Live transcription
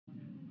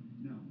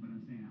No, but I'm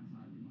saying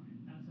outside we might.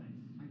 Outside.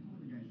 I told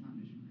the guy it's not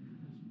an issue.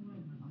 I'll see you.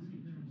 Like,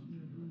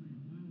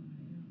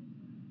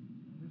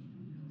 it's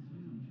easy for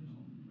Drew to kind of zip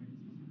around.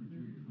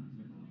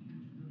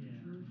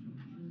 Yeah. Church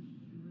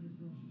right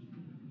across the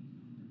street.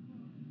 That's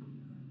where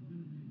the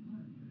train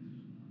station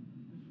is.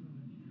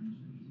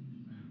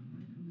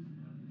 I come in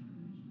and out of the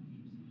train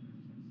station.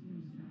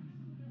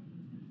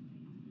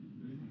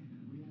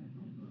 We had a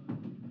couple of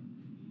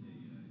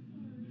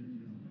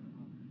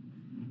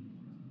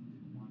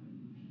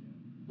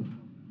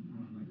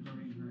like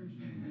Karine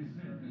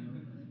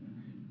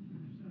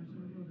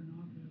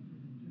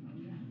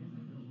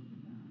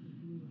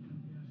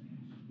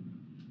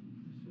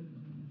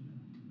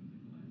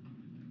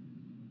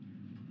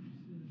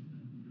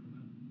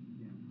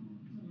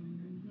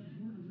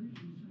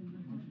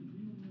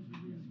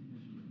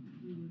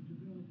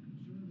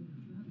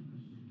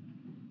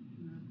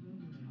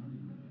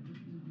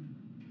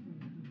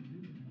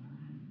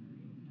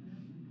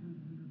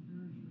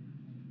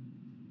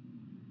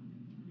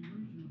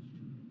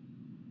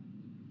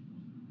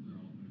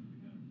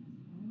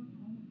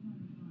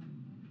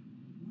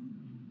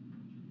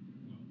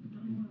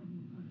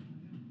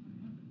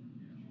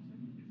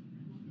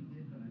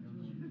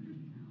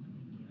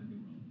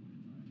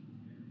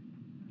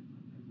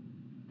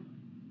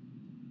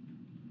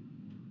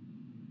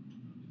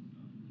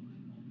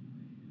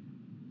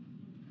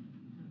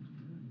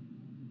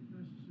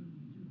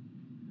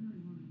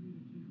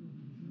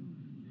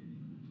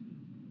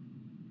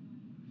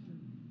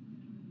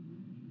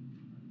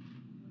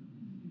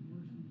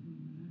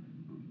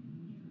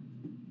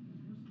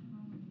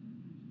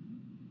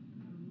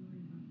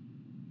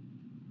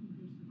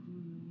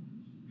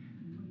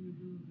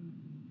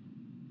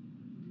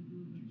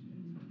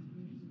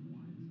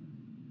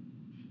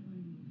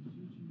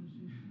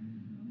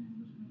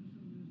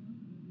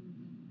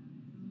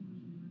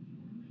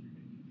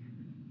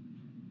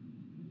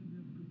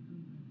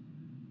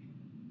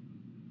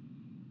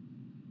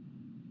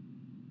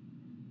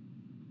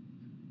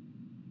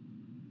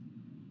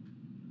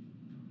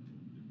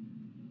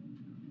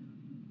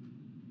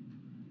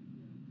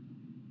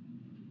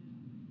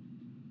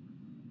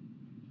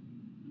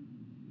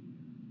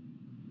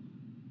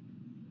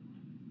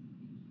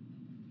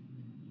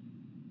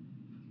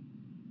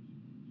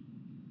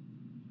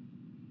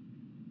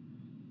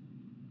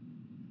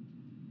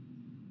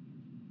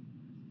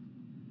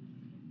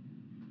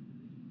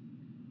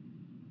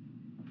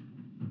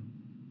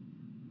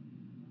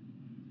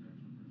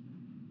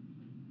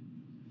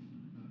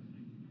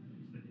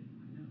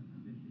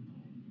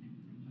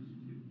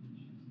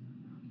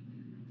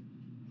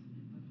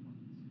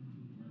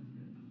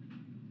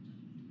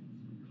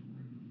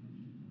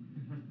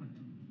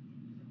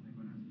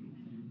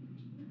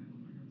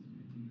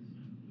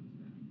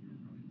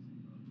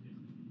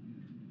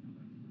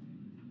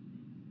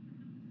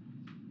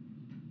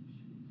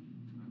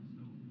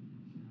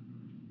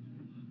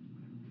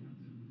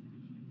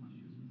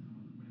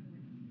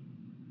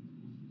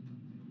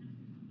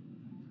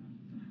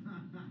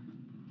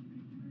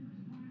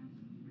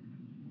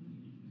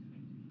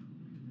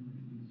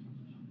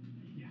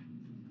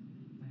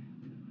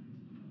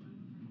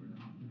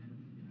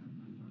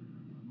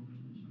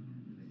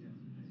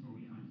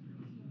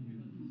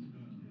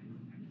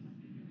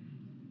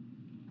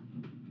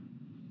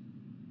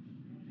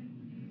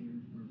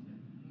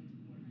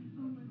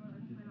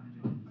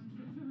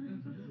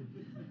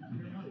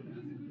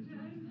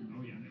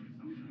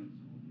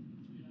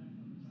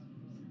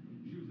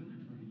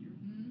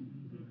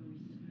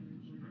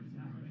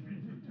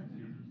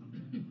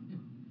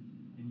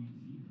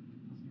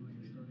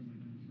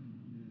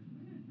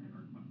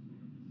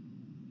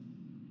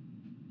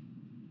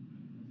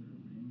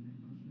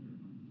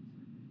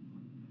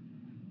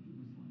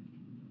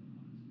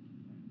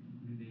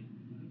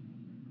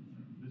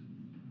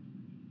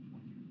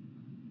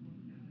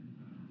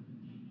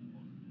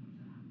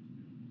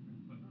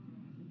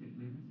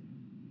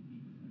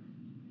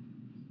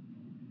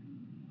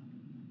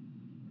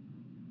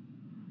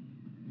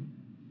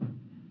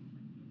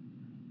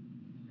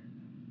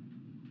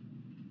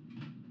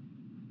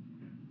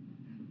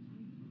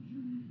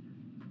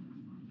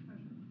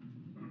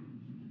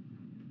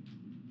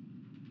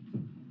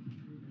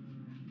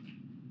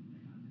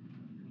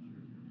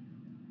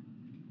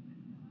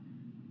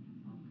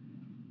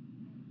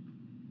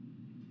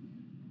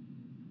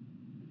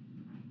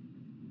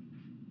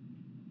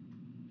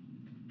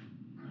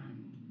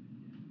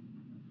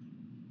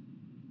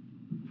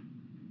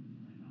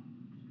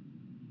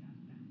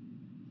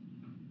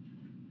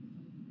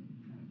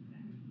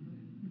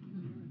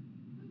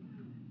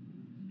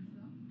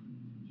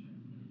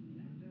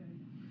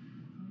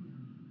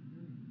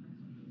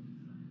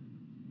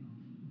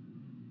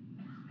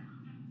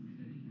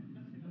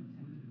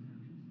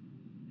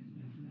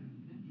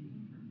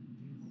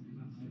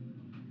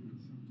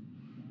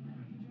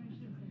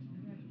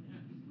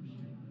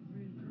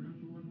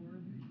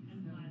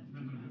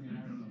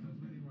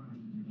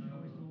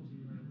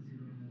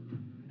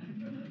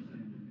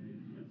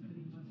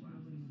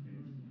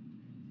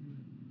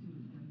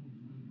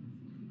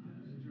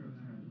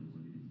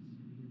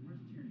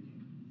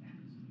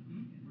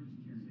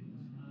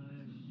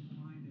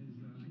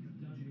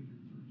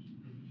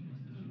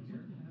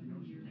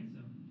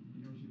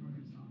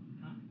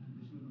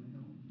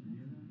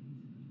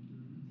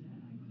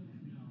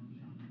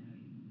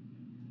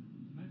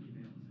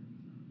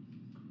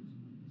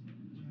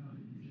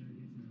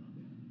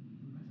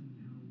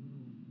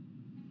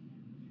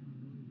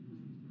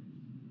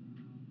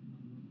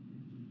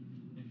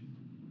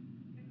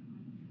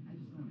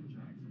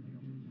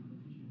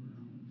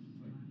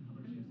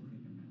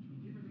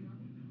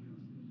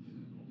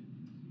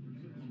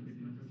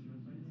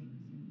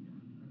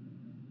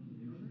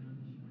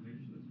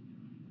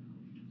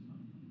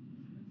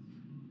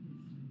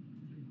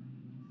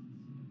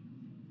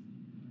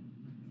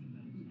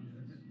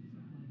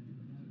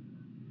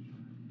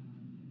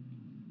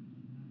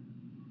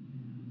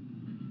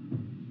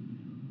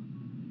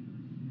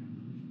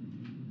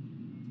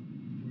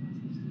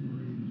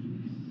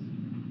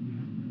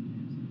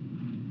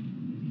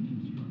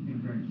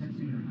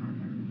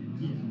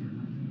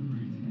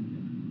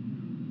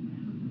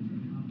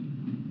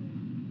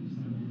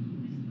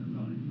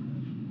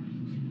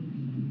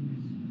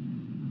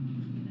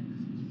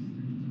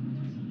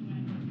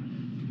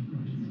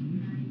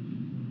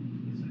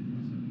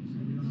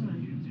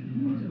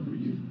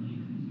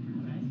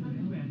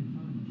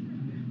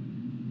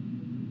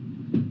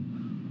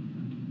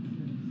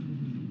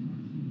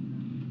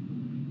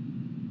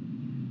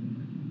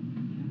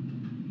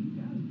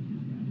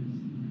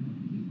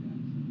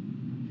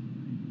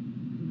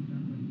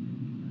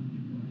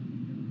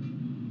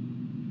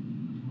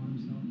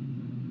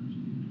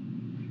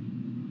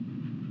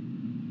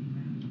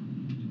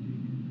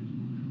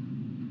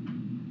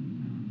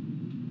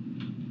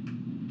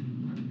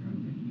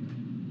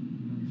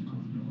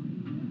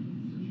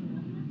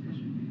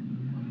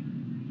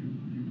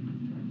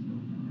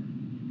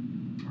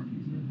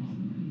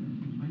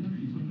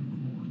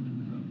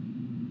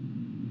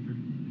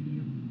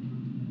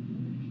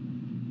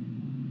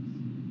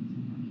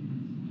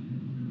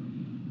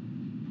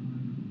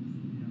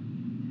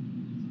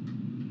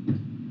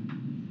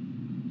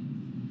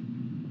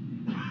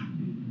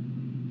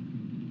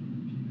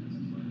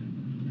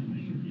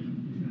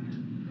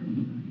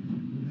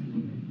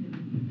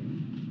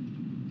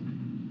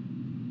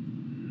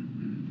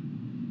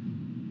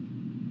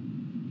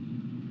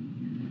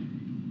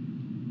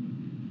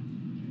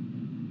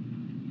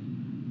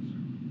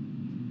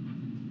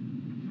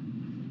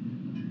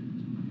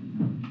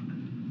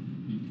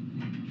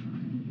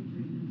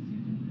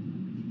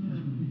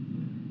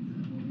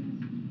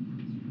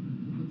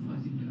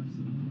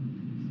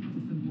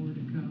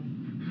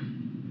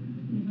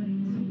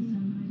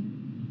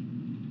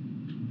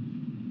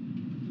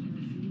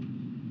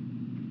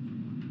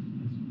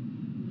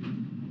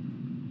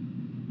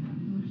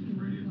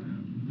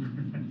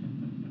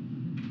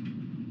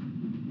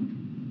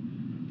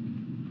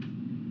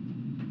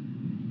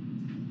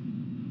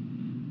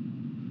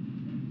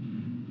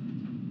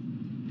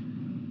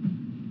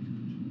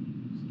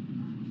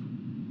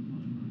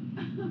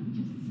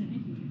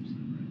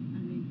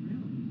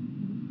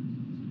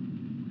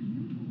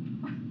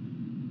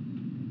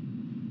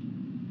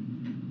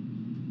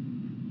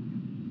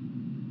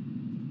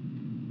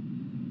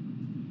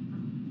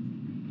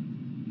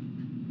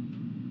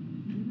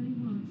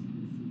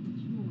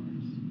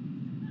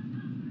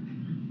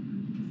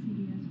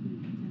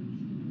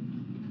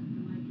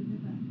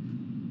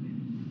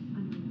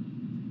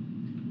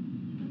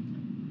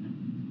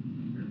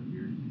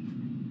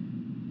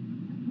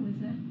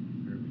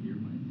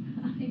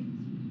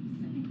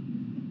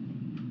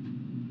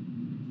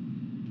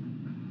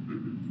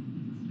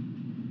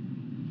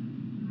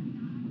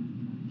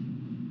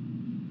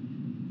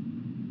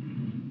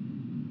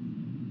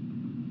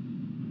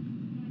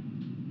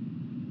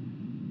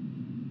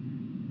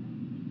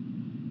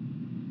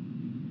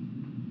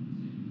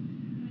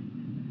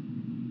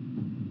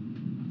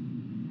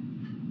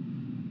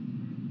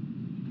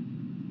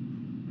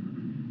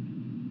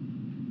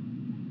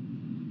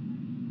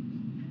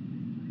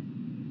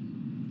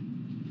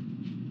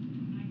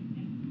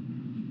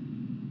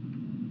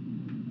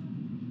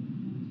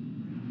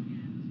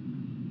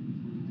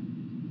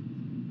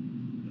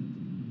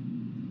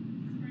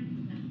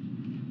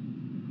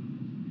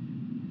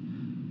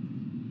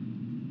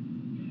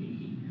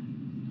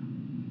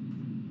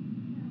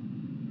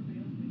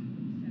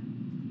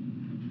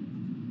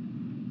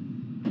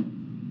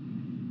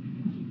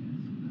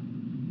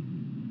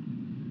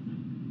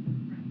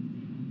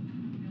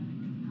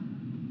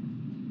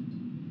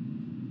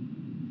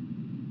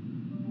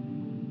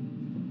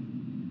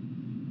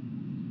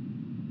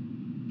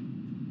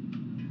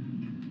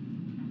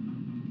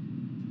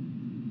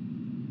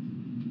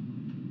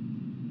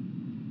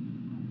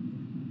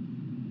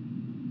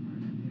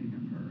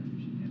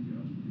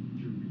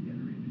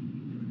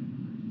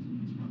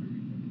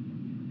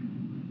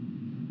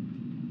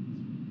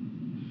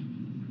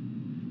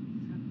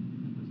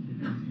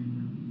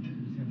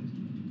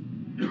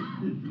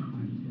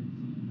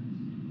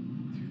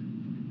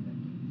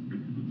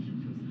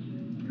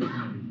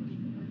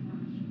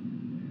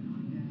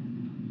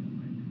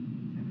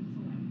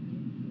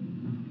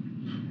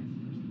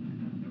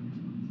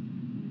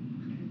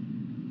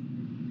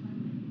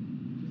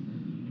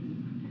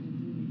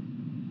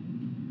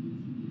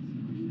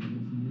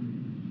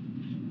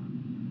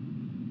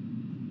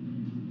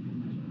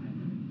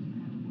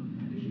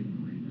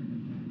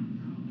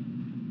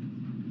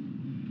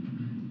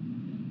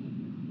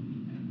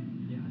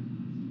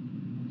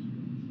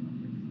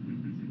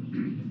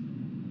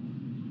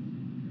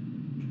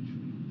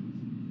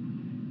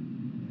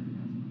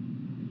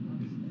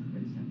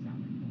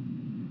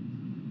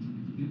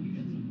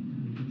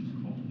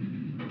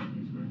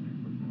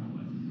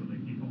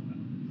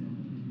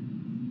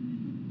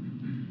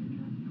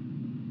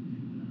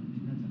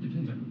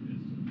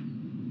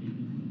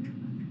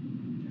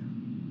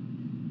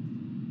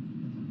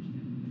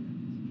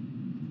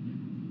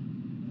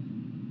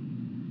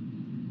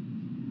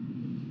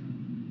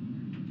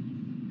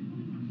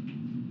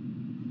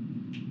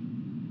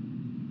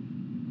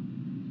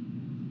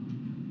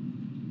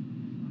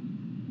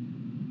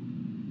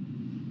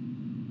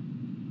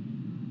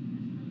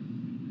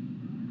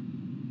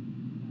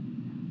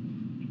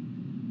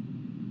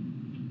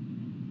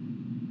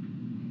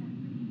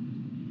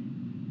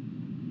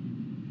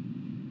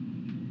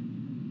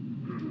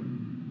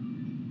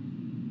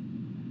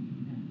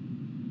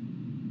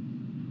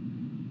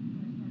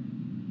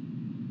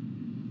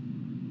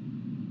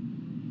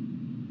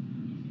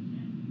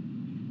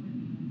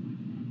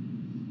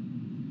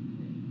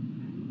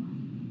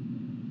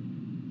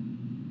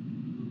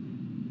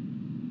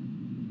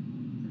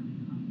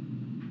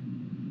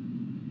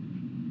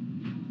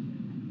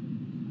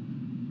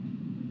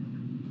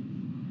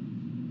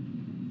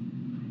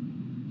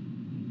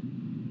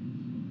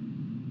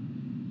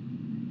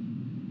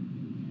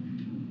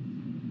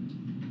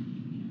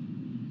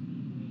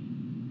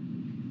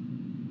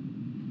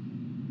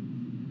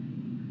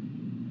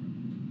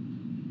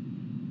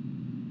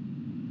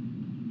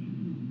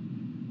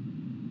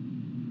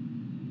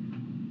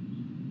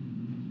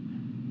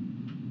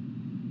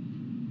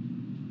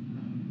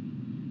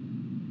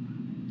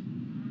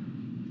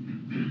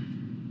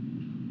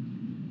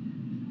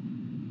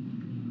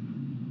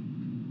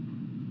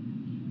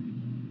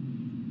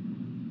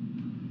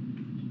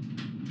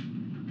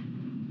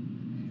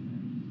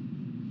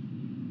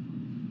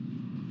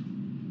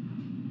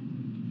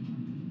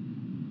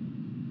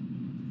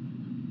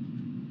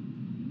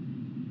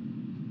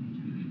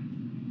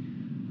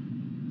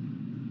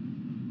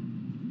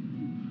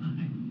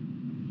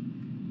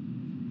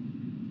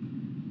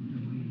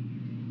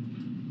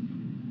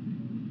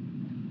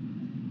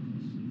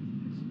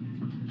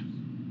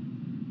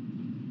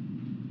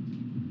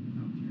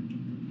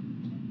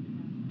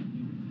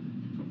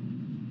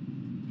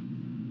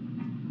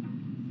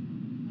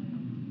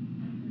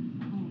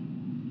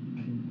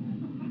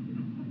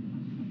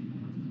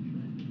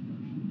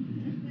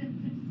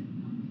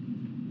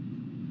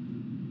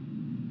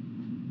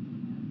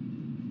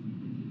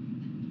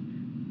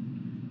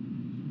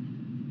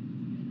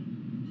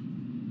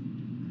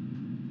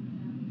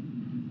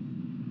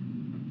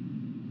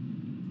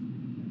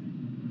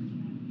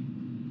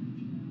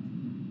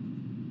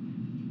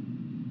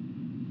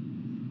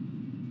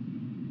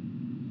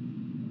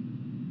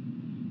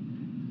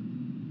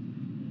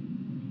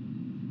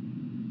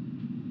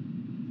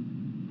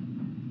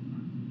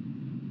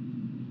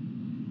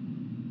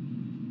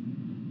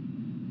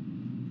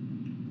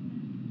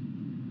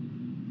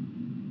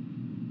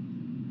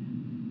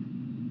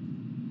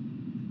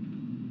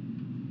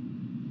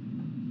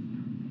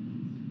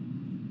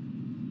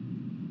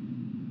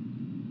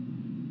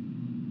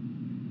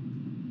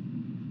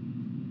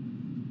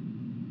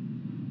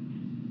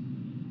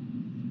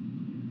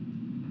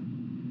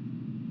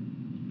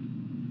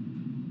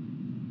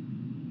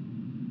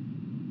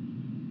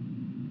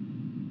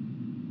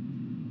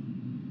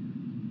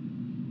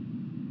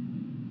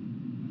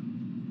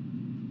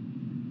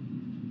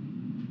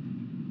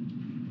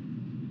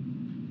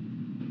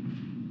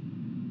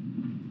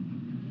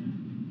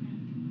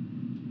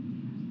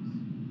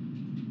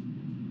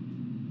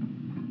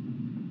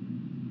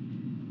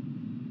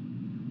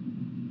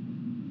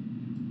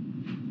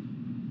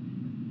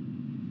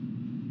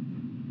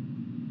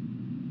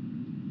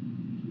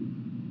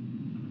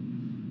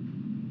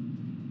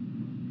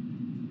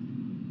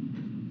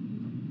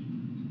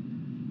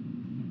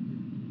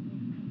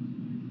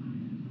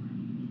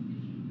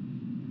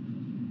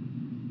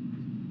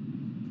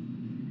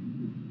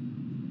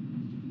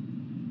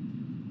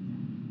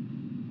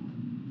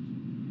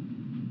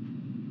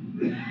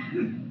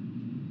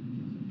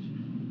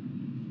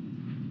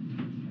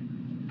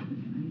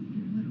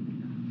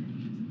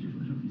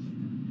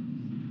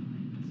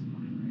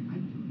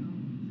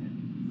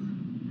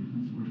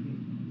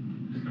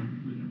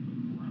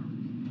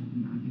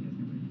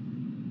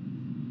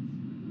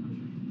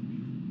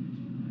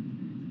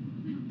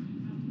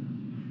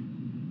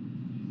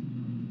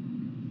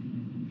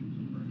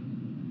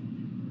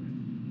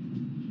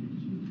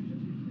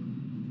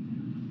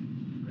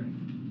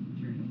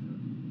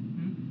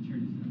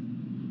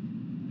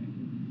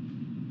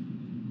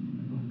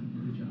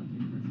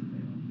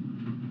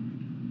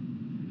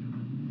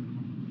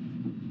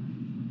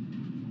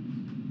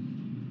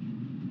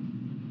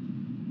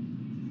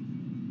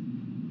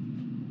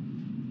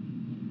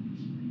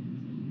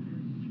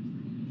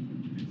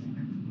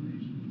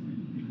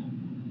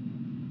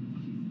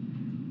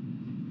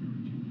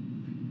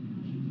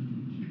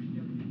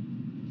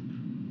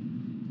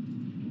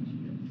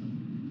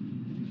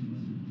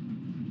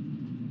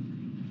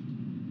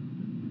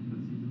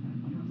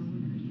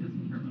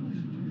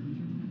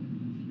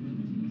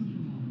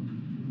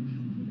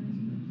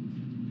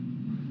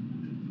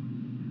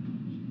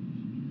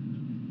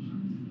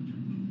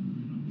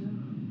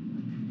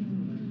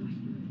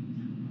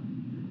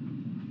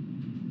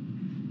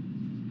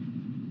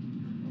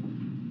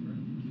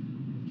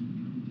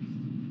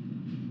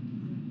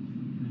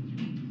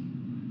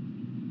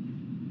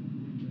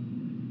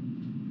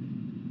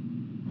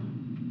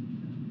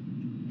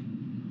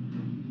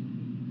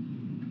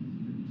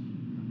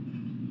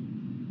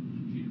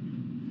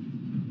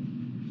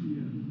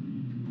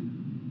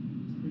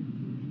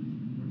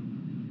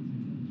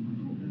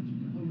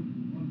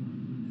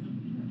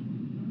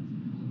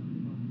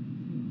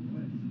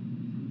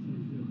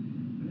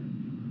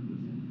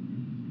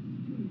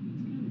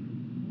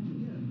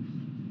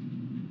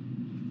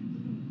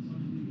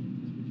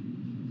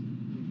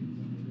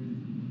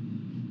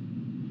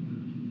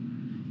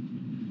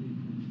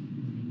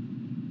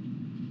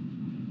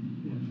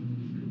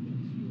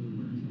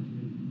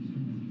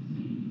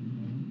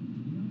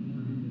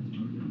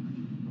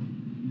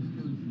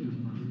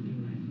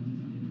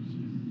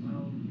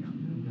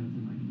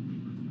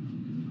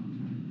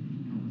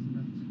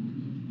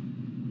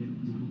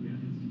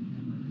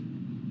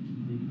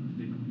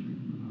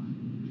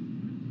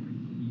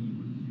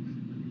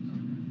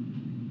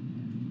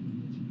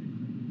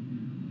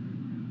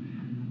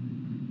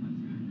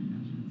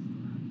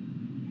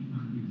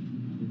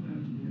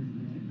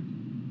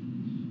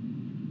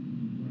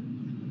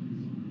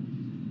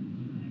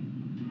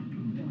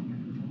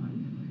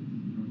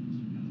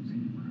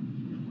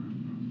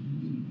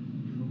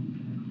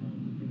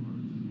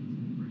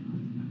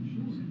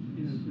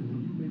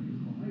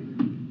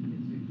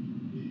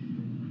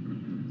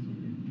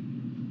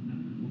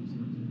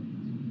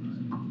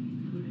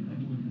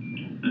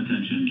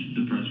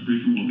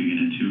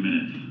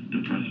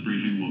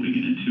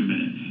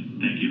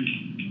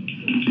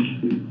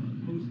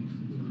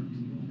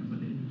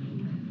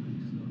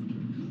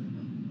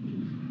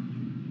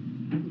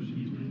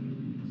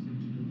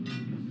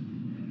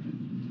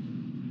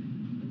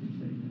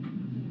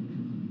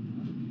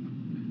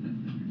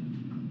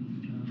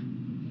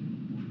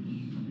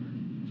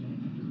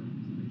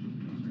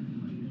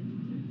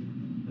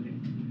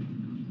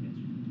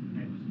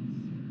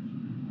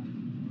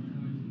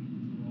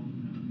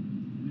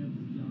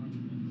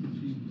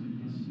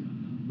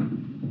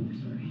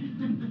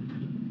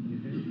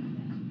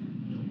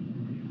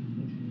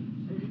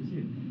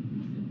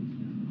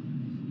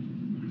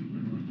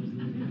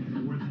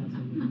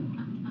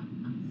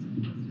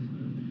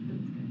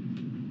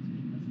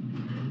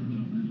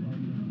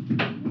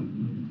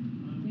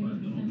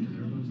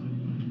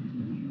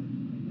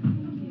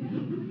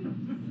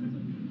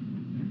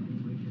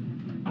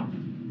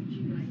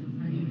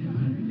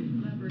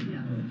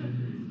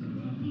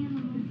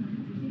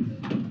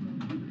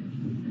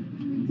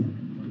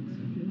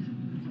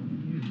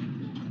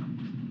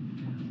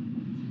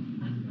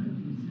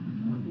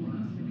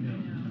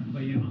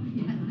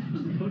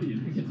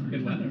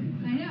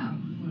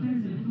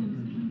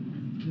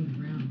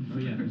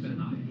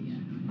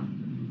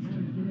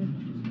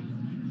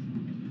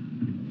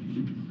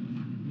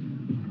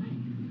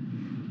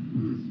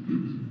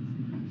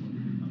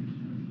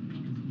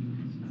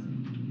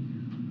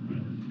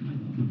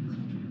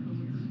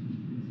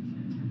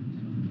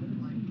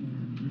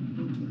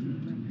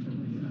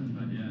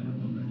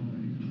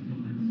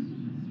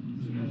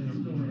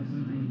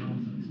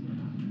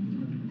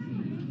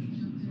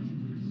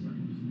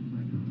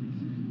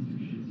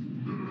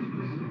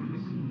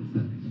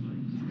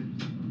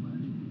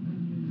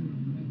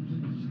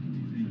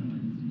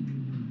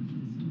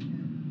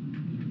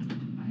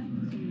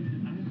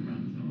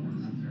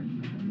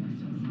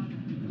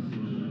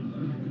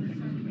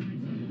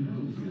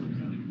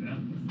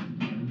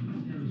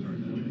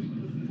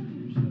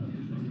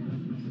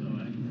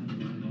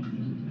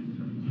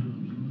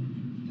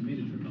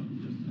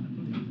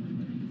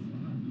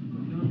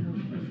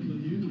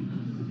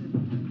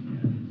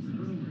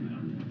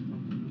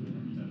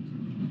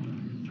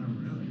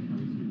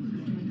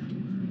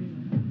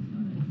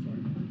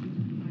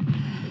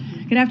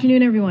Good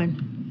afternoon,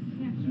 everyone.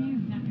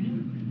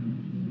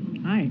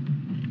 Hi.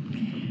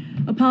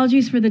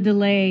 Apologies for the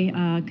delay.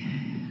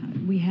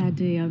 We had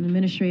the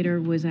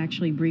administrator was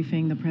actually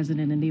briefing the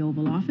president in the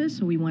Oval Office,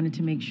 so we wanted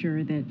to make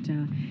sure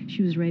that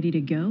she was ready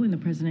to go, and the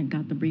president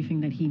got the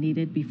briefing that he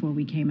needed before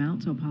we came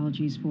out. So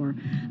apologies for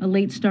a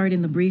late start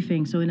in the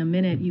briefing. So in a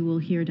minute, you will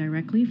hear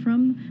directly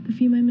from the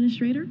FEMA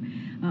administrator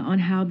on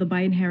how the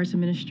Biden-Harris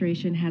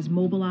administration has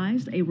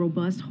mobilized a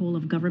robust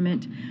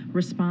whole-of-government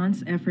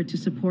response effort to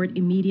support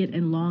immediate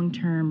and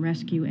long-term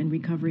rescue and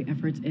recovery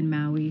efforts in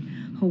Maui,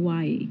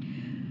 Hawaii.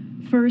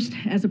 First,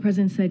 as the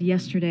president said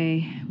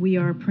yesterday, we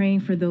are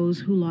praying for those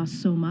who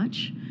lost so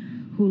much,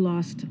 who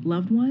lost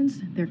loved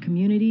ones, their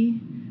community,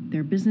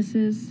 their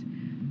businesses,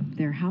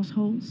 their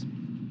households.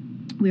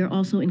 We are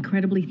also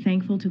incredibly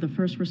thankful to the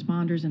first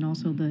responders and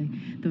also the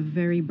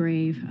very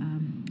brave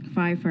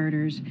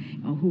firefighters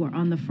who are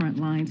on the front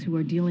lines, who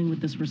are dealing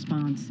with this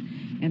response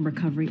and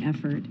recovery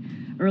effort.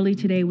 Early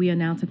today, we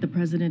announced that the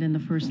President and the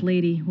First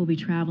Lady will be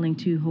traveling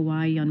to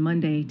Hawaii on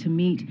Monday to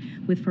meet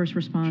with first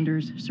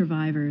responders,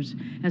 survivors,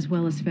 as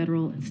well as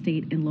federal,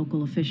 state, and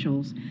local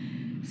officials.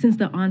 Since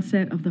the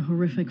onset of the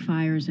horrific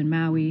fires in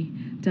Maui,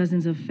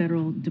 dozens of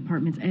federal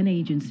departments and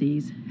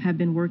agencies have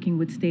been working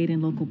with state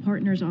and local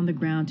partners on the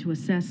ground to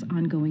assess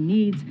ongoing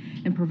needs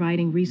and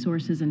providing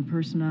resources and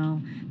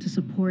personnel to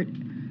support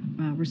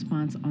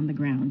response on the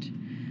ground.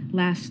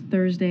 Last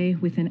Thursday,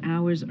 within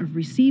hours of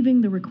receiving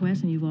the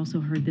request, and you've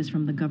also heard this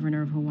from the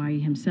governor of Hawaii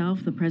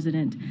himself, the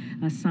president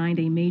signed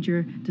a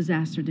major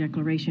disaster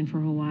declaration for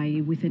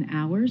Hawaii within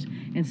hours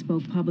and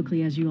spoke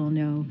publicly, as you all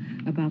know,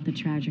 about the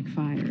tragic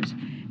fires.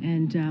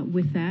 And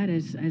with that,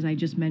 as I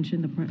just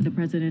mentioned, the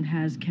president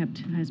has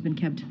been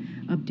kept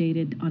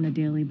updated on a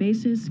daily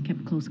basis,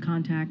 kept close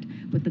contact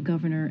with the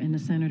governor and the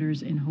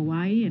senators in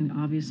Hawaii, and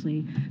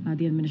obviously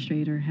the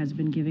administrator has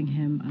been giving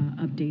him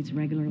updates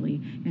regularly.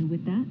 And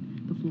with that,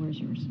 the floor is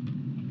yours.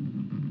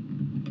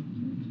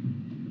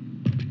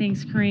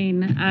 Thanks,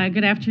 Karine.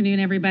 Good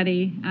afternoon,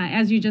 everybody.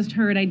 As you just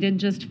heard, I did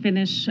just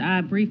finish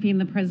briefing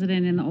the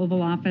president in the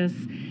Oval Office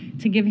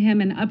to give him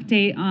an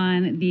update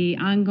on the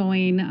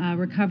ongoing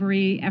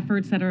recovery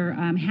efforts that are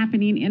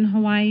happening in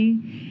Hawaii.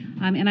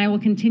 And I will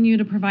continue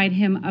to provide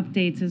him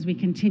updates as we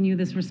continue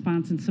this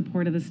response in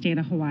support of the state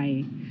of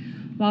Hawaii.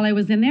 While I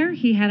was in there,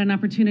 he had an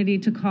opportunity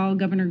to call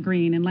Governor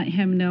Green and let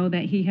him know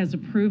that he has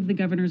approved the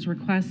governor's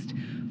request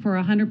for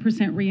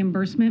 100%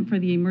 reimbursement for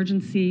the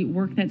emergency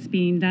work that's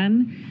being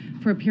done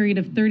for a period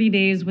of 30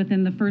 days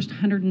within the first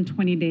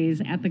 120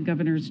 days at the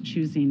governor's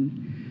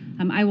choosing.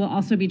 I will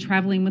also be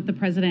traveling with the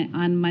president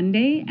on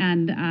Monday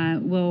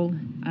and will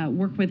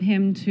work with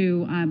him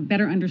to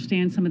better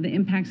understand some of the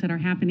impacts that are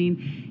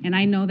happening. And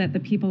I know that the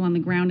people on the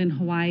ground in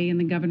Hawaii, and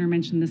the governor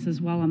mentioned this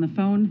as well on the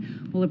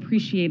phone, will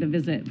appreciate a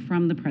visit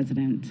from the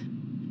president.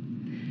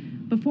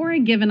 Before I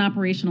give an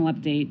operational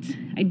update,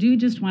 I do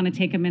just want to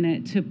take a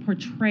minute to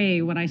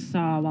portray what I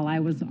saw while I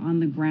was on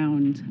the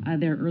ground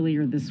there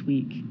earlier this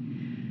week.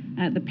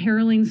 The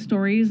harrowing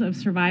stories of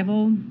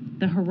survival,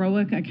 the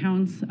heroic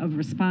accounts of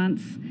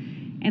response,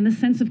 and the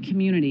sense of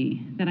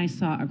community that I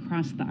saw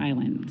across the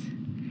island.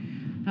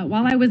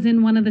 While I was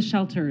in one of the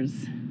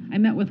shelters, I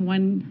met with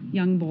one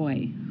young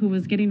boy who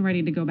was getting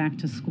ready to go back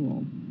to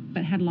school,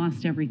 but had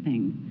lost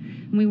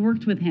everything. And we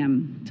worked with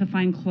him to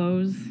find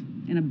clothes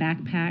and a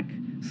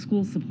backpack,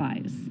 school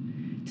supplies,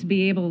 to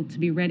be able to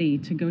be ready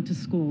to go to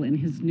school in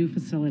his new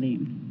facility.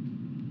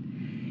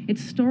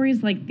 It's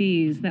stories like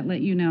these that let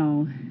you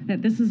know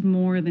that this is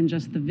more than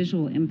just the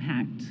visual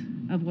impact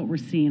of what we're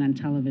seeing on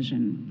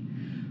television,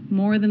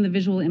 more than the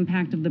visual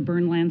impact of the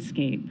burned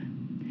landscape.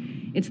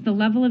 It's the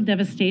level of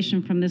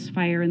devastation from this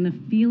fire and the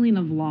feeling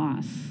of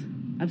loss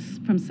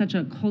from such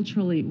a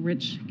culturally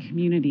rich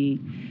community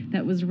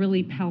that was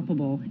really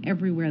palpable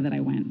everywhere that I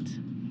went.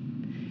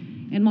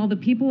 And while the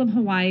people of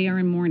Hawaii are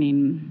in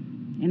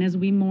mourning, and as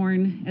we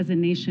mourn as a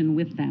nation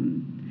with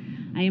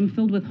them, I am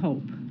filled with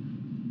hope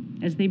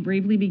as they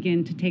bravely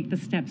begin to take the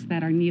steps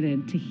that are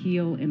needed to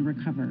heal and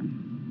recover.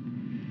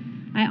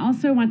 I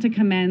also want to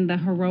commend the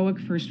heroic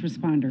first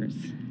responders,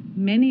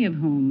 many of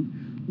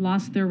whom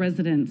lost their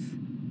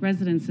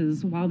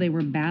residences while they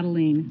were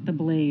battling the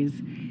blaze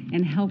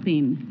and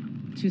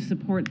helping to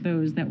support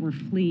those that were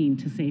fleeing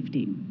to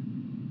safety.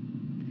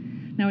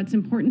 Now, it's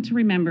important to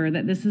remember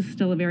that this is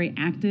still a very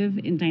active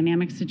and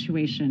dynamic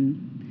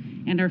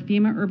situation, and our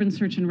FEMA urban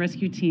search and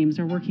rescue teams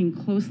are working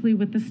closely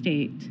with the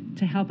state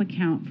to help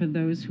account for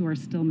those who are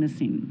still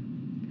missing.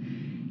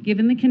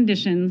 Given the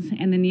conditions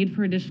and the need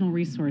for additional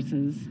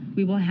resources,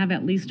 we will have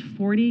at least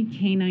 40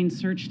 canine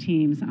search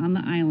teams on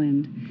the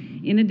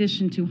island, in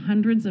addition to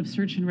hundreds of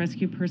search and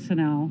rescue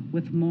personnel,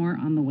 with more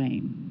on the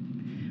way.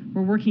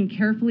 We're working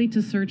carefully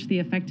to search the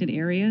affected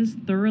areas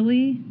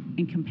thoroughly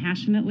and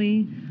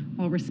compassionately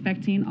while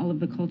respecting all of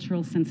the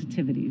cultural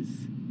sensitivities.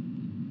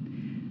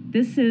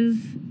 This is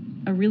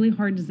a really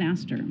hard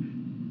disaster,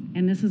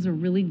 and this is a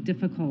really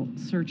difficult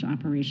search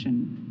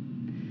operation.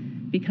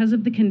 Because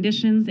of the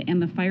conditions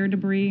and the fire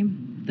debris,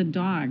 the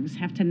dogs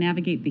have to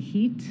navigate the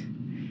heat,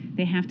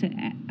 They have to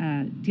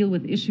deal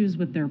with issues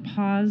with their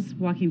paws,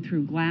 walking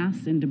through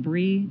glass and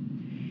debris.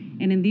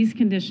 And in these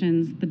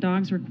conditions, the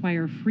dogs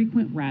require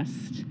frequent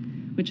rest,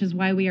 which is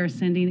why we are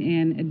sending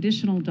in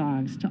additional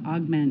dogs to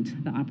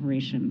augment the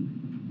operation.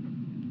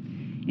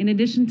 In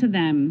addition to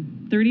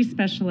them, 30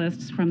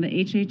 specialists from the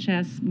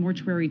HHS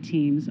mortuary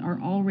teams are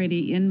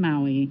already in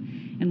Maui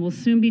and will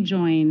soon be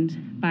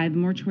joined by the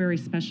mortuary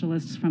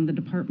specialists from the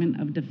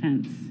Department of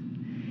Defense.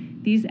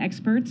 These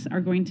experts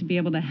are going to be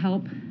able to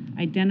help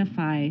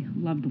identify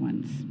loved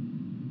ones.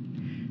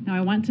 Now,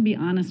 I want to be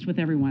honest with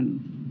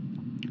everyone.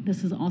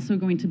 This is also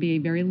going to be a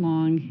very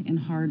long and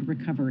hard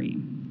recovery.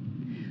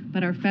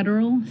 But our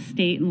federal,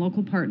 state, and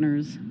local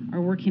partners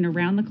are working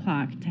around the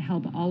clock to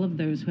help all of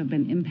those who have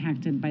been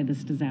impacted by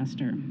this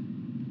disaster.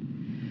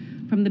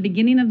 From the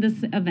beginning of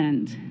this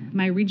event,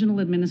 my regional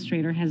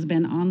administrator has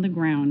been on the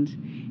ground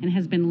and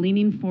has been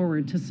leaning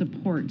forward to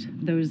support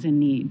those in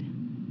need.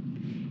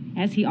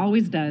 As he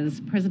always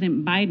does,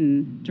 President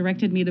Biden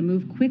directed me to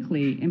move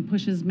quickly and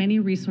push as many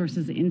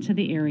resources into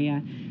the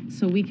area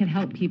so we could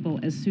help people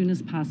as soon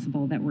as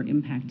possible that were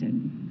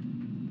impacted.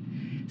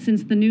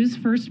 Since the news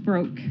first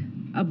broke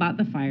about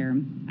the fire,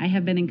 I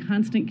have been in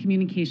constant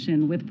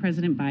communication with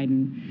President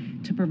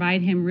Biden to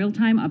provide him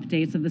real-time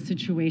updates of the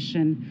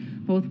situation,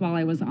 both while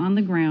I was on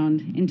the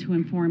ground and to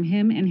inform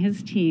him and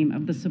his team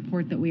of the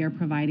support that we are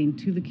providing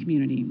to the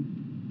community.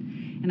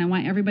 And I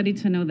want everybody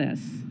to know this: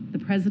 the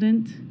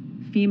President,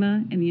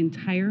 FEMA, and the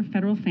entire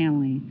federal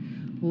family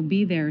will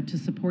be there to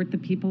support the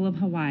people of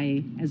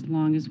Hawaii as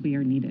long as we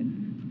are needed.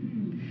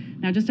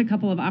 Now, just a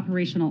couple of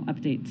operational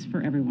updates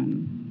for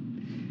everyone.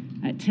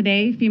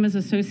 Today, FEMA's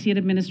Associate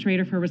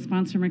Administrator for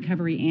Response and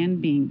Recovery,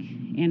 Ann Bink,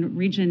 and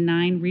Region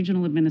 9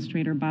 Regional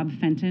Administrator Bob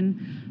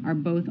Fenton are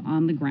both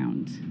on the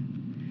ground.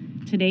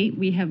 To date,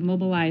 we have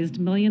mobilized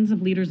millions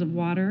of liters of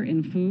water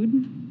and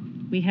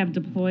food. We have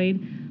deployed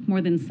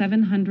more than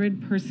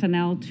 700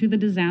 personnel to the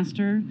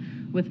disaster,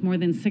 with more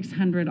than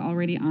 600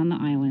 already on the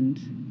island.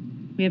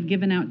 We have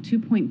given out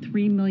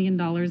 $2.3 million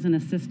in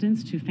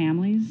assistance to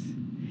families,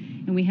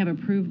 and we have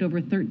approved over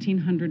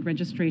 1,300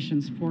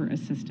 registrations for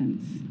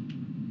assistance.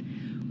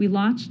 We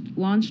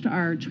launched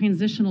our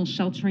Transitional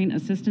Sheltering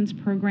Assistance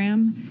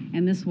Program,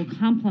 and this will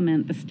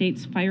complement the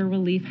state's Fire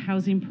Relief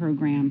Housing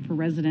Program for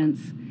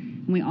residents.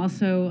 And we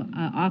also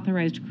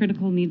authorized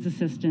critical needs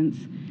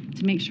assistance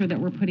to make sure that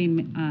we're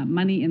putting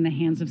money in the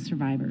hands of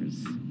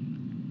survivors.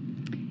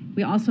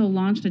 We also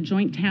launched a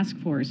joint task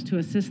force to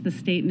assist the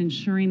state in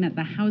ensuring that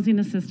the housing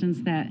assistance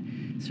that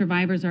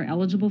survivors are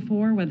eligible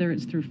for, whether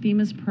it's through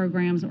FEMA's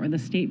programs or the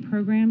state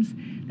programs,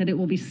 that it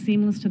will be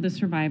seamless to the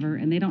survivor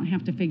and they don't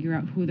have to figure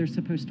out who they're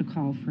supposed to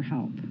call for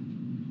help.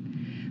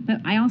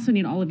 But I also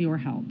need all of your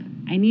help.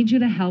 I need you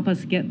to help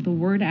us get the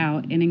word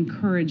out and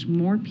encourage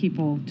more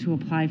people to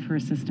apply for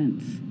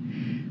assistance.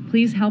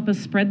 Please help us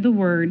spread the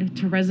word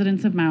to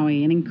residents of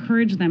Maui and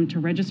encourage them to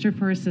register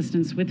for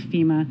assistance with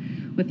FEMA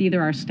with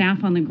either our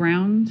staff on the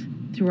ground,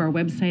 through our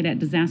website at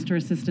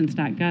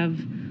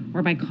disasterassistance.gov,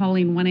 or by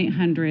calling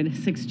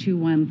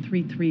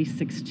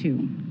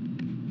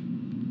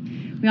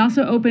 1-800-621-3362. We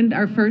also opened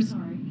our first...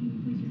 Sorry, can you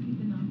please repeat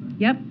the number?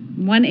 Yep,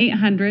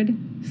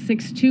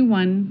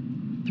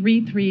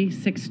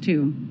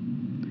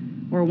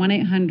 1-800-621-3362, or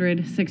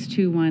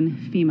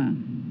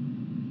 1-800-621-FEMA.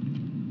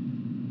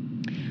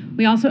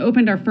 We also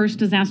opened our first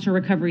disaster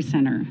recovery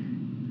center.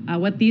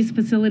 What these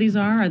facilities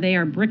are they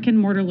are brick and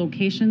mortar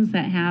locations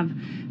that have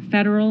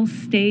federal,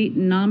 state,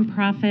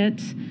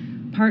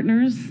 nonprofit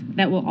partners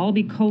that will all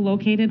be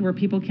co-located where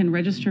people can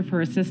register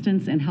for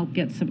assistance and help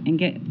get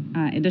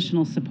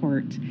additional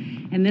support.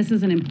 And this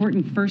is an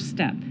important first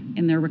step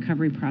in their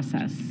recovery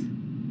process.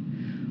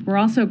 We're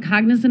also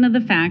cognizant of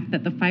the fact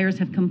that the fires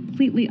have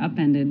completely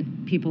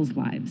upended people's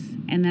lives,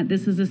 and that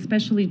this is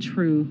especially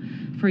true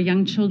for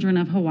young children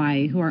of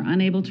Hawaii who are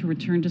unable to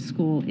return to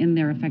school in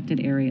their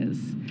affected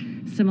areas,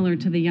 similar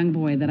to the young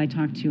boy that I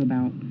talked to you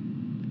about.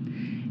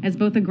 As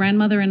both a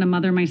grandmother and a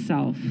mother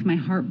myself, my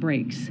heart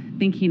breaks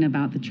thinking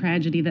about the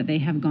tragedy that they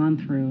have gone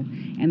through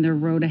and their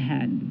road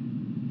ahead.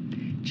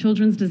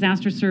 Children's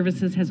Disaster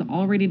Services has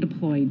already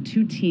deployed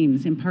 2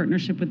 teams in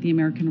partnership with the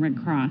American Red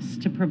Cross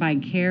to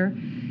provide care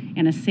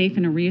and a safe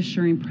and a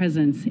reassuring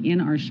presence in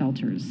our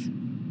shelters.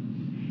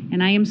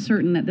 And I am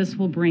certain that this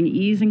will bring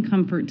ease and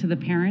comfort to the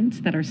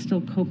parents that are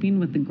still coping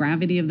with the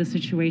gravity of the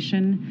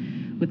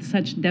situation with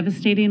such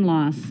devastating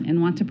loss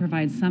and want to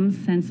provide some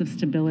sense of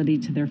stability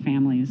to their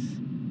families.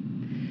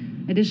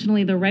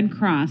 Additionally, the Red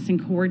Cross, in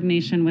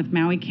coordination with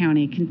Maui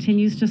County,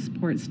 continues to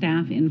support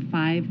staff in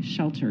 5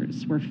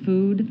 shelters where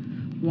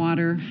food,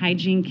 water,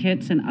 hygiene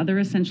kits, and other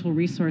essential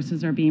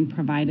resources are being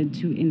provided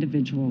to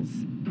individuals.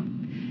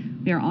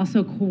 We are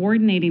also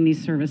coordinating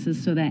these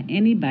services so that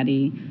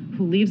anybody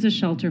who leaves a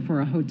shelter for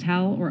a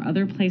hotel or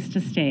other place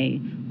to stay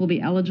will be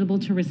eligible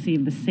to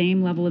receive the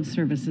same level of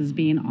services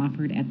being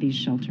offered at these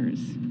shelters.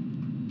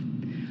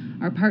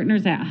 Our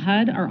partners at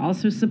HUD are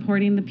also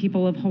supporting the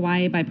people of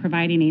Hawaii by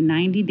providing a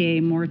 90-day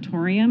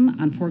moratorium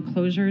on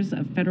foreclosures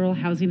of Federal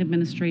Housing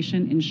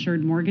Administration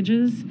insured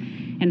mortgages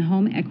and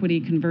home equity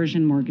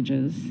conversion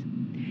mortgages.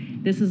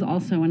 This is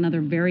also another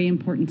very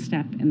important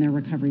step in their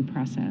recovery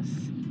process.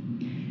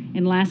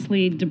 And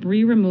lastly,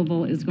 debris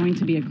removal is going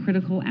to be a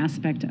critical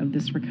aspect of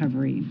this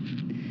recovery.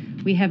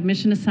 We have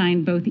mission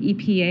assigned both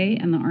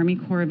EPA and the Army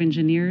Corps of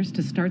Engineers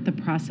to start the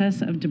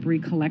process of debris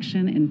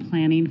collection and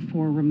planning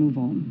for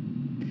removal.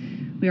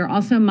 We are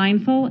also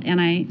mindful, and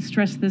I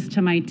stress this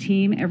to my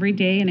team every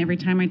day and every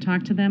time I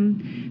talk to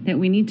them, that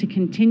we need to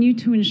continue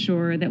to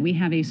ensure that we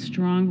have a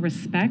strong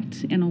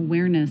respect and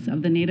awareness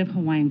of the Native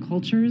Hawaiian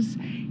cultures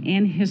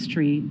and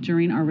history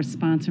during our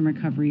response and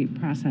recovery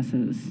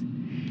processes.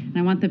 And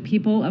I want the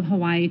people of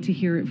Hawaii to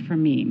hear it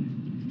from me.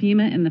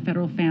 FEMA and the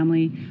federal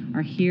family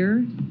are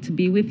here to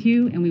be with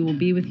you, and we will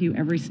be with you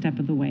every step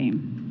of the way.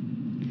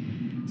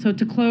 So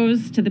to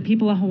close, to the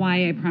people of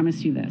Hawaii, I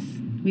promise you this.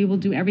 We will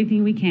do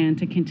everything we can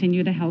to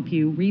continue to help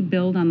you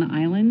rebuild on the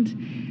island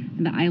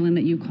and the island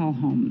that you call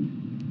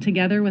home.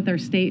 Together with our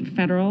state,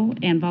 federal,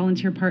 and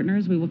volunteer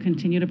partners, we will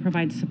continue to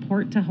provide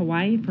support to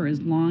Hawaii for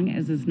as long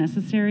as is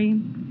necessary.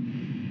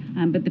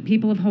 But the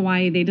people of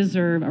Hawaii, they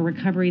deserve a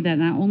recovery that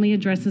not only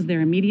addresses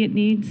their immediate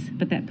needs,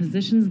 but that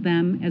positions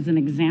them as an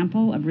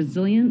example of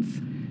resilience,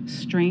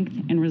 strength,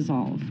 and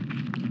resolve.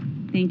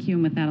 Thank you,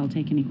 and with that, I'll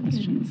take any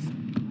questions.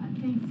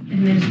 Thanks,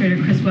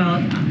 Administrator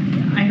Criswell.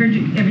 I heard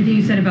everything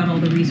you said about all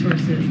the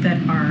resources that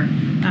are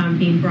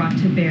being brought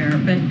to bear,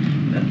 but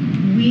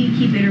we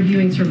keep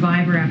interviewing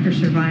survivor after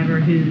survivor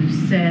who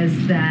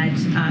says that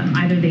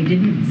either they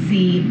didn't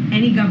see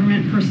any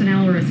government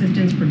personnel or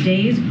assistance for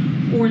days,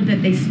 or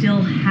that they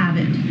still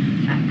haven't.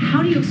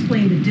 How do you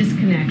explain the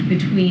disconnect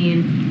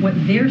between what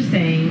they're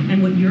saying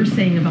and what you're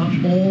saying about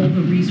all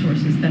the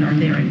resources that are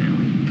there in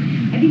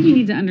Maui? I think you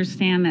need to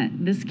understand that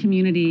this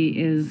community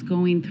is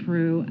going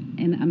through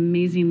an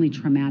amazingly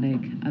traumatic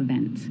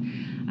event.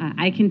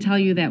 I can tell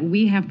you that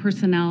we have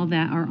personnel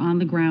that are on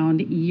the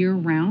ground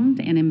year-round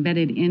and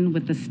embedded in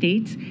with the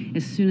state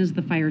as soon as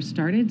the fire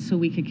started, so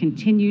we could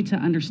continue to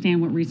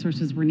understand what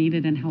resources were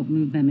needed and help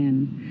move them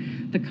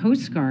in. The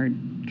Coast Guard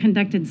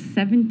conducted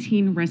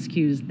 17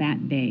 rescues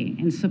that day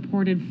and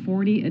supported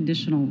 40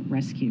 additional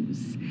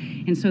rescues.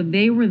 And so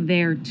they were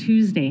there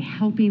Tuesday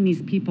helping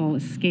these people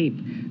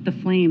escape the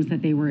flames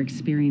that they were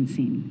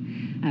experiencing.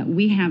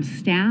 We have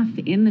staff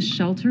in the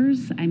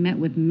shelters. I met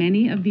with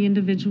many of the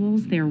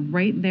individuals. They're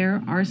right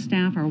there. Our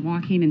staff are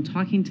walking and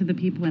talking to the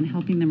people and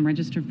helping them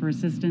register for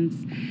assistance.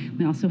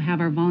 We also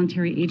have our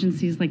voluntary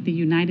agencies like the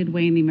United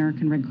Way and the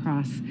American Red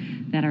Cross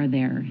that are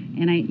there.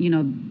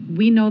 And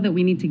we know that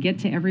we need to get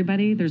to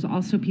everybody. There's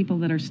also people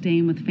that are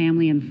staying with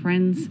family and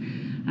friends,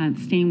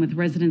 staying with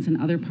residents in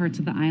other parts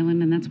of the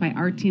island, and that's why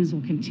our teams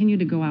will continue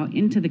to go out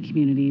into the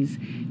communities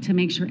to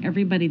make sure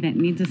everybody that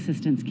needs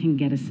assistance can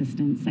get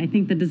assistance. I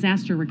think the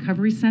Disaster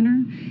Recovery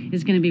Center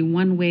is going to be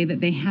one way that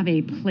they have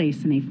a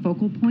place and a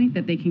focal point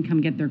that they can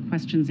come get their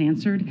questions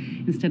answered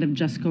instead of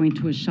just going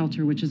to a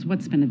shelter, which is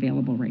what's been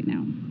available right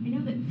now. I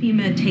know that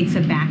FEMA takes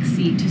a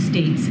backseat to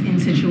states in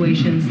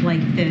situations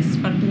like this,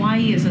 but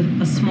Hawaii is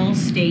a small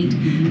state.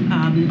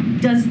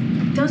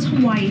 Does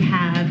Hawaii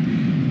have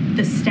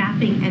the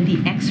staffing and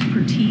the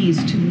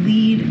expertise to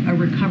lead a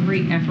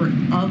recovery effort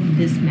of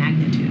this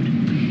magnitude?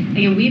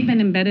 Again, we've been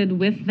embedded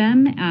with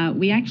them.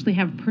 We actually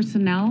have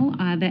personnel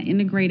that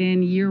integrate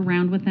in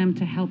year-round with them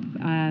to help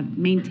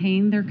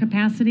maintain their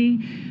capacity,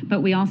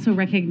 but we also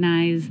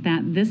recognize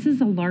that this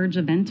is a large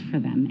event for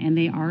them, and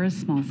they are a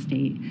small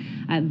state.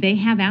 They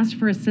have asked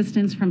for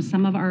assistance from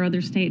some of our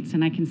other states,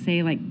 and I can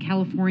say like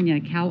California,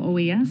 Cal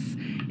OES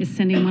is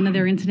sending one of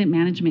their incident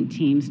management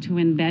teams to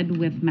embed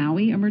with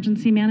Maui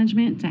Emergency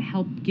Management to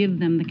help give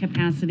them the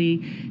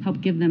capacity,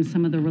 help give them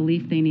some of the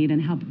relief they need,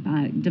 and help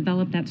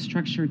develop that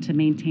structure to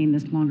maintain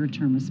this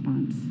longer-term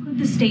response. Could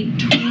the state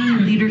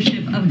turn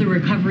leadership of the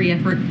recovery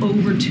effort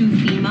over to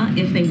FEMA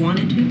if they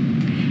wanted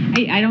to?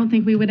 I don't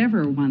think we would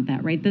ever want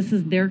that, right? This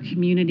is their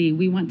community.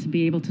 We want to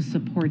be able to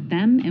support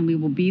them, and we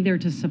will be there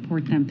to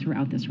support them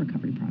throughout this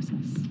recovery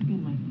process.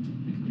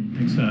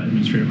 Thanks,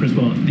 Administrator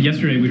Criswell.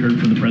 Yesterday we heard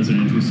from the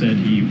President who said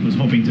he was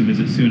hoping to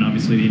visit soon.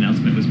 Obviously the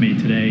announcement was made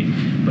today,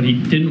 but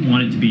he didn't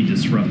want it to be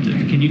disruptive.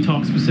 Can you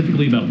talk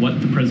specifically about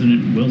what the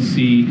President will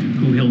see,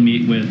 who he'll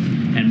meet with,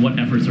 and what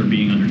efforts are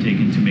being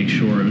undertaken to make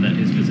sure that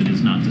his visit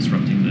is not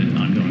disrupting the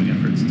ongoing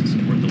efforts to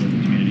support the local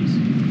communities?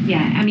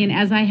 Yeah, I mean,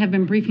 as I have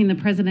been briefing the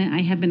President,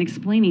 I have been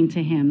explaining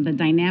to him the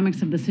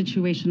dynamics of the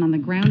situation on the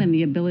ground and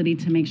the ability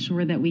to make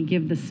sure that we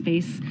give the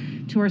space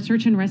to our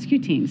search and rescue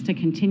teams to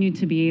continue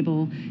to be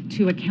able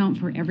to account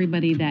for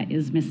everybody that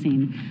is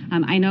missing.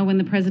 I know when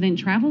the President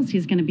travels,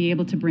 he's going to be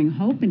able to bring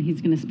hope, and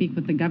he's going to speak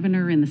with the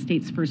governor and the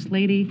state's first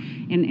lady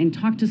and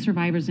talk to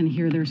survivors and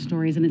hear their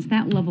stories. And it's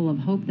that level of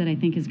hope that I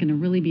think is going to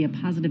really be a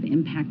positive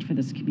impact for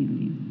this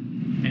community.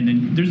 And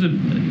then there's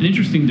an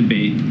interesting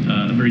debate,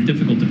 a very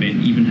difficult debate,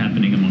 even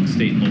happening among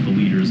state and local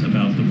leaders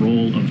about the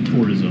role of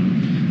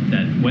tourism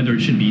that whether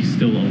it should be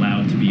still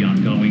allowed to be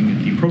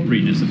ongoing, the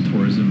appropriateness of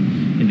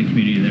tourism in the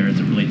community there as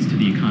it relates to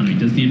the economy.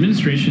 Does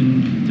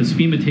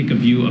FEMA take a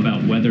view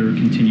about whether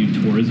continued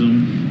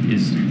tourism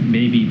is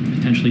maybe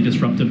potentially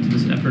disruptive to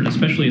this effort,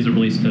 especially as it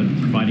relates to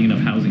providing enough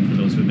housing for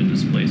those who have been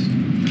displaced?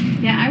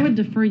 Yeah, I would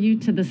defer you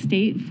to the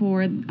state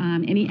for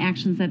any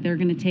actions that they're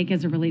going to take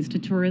as it relates to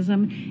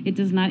tourism. It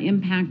does not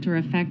impact or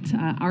affect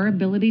our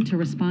ability to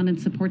respond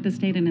and support the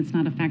state, and it's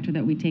not a factor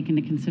that we take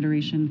into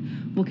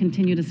consideration. We'll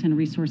continue to send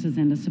resources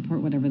in to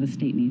support whatever the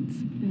state needs.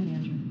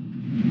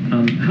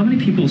 How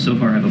many people so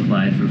far have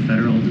applied for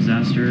federal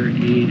disaster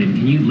aid? And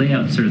can you lay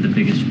out sort of the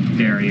biggest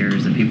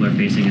barriers that people are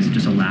facing? Is it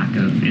just a lack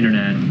of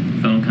internet,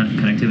 phone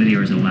connectivity,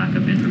 or is it a lack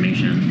of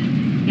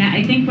information? Yeah,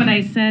 I think what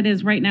I said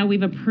is right now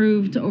we've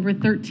approved over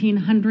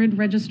 1,300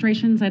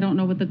 registrations. I don't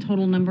know what the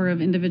total number of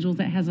individuals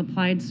that has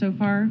applied so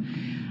far.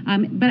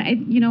 But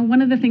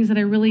one of the things that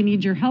I really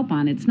need your help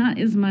on, it's not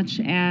as much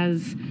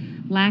as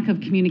lack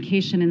of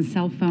communication and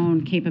cell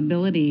phone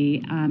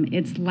capability.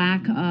 It's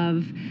lack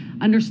of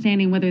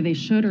understanding whether they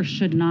should or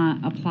should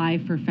not apply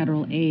for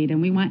federal aid.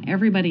 And we want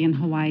everybody in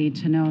Hawaii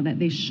to know that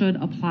they should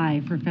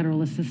apply for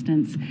federal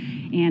assistance.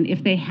 And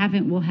if they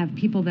haven't, we'll have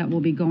people that will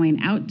be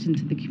going out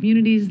into the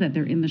communities, that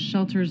they're in the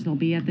shelters, they'll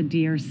be at the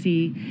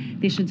DRC.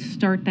 They should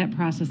start that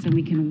process, and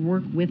we can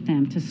work with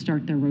them to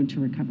start their road to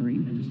recovery.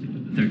 And just to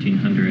put the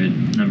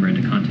 1,300 number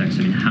into context,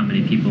 I mean, how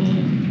many people,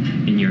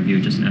 in your view,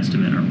 just an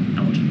estimate, are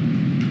eligible?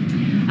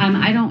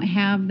 I don't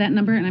have that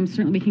number,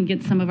 and we can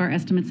get some of our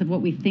estimates of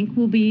what we think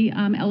will be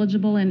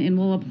eligible, and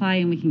we'll apply,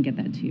 and we can get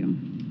that to you.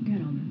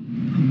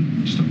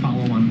 Just to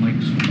follow on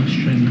Mike's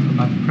question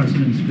about the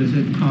president's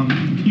visit,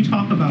 can you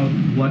talk about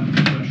what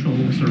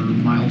thresholds or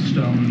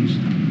milestones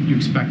you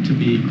expect to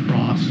be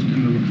crossed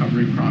in the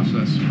recovery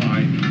process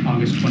by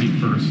August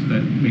 21st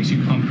that makes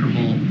you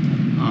comfortable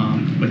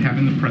with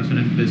having the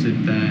president visit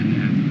then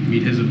and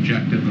meet his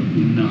objective of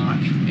not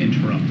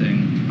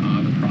interrupting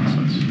the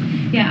process?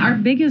 Yeah, our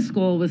biggest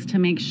goal was to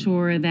make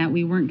sure that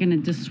we weren't going to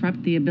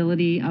disrupt the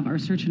ability of our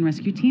search and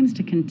rescue teams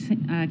to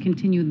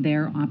continue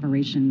their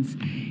operations.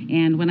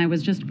 And when I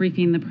was just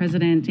briefing the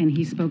president and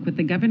he spoke with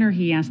the governor,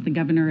 he asked the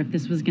governor if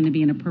this was going to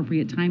be an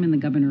appropriate time, and the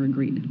governor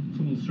agreed.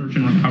 So will search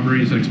and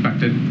recovery is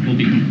expected will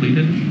be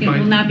completed? It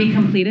will not be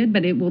completed,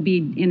 but it will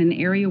be in an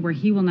area where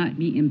he will not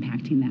be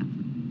impacting that.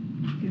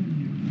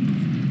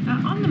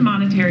 On the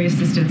monetary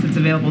assistance that's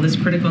available, this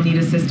critical need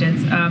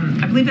assistance,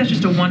 I believe that's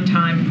just a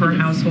one-time per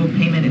household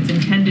payment. It's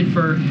intended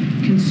for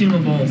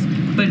consumables.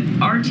 But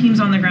our teams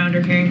on the ground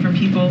are hearing from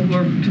people who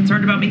are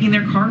concerned about making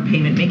their car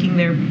payment, making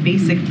their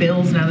basic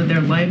bills now that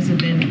their lives have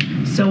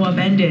been so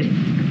upended.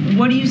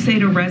 What do you say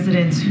to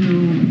residents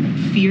who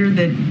fear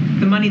that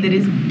the money that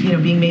is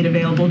being made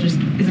available just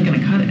isn't going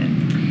to cut it?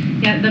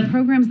 Yeah, the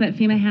programs that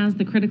FEMA has,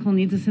 the critical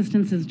needs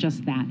assistance, is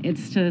just that.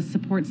 It's to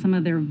support some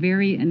of their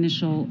very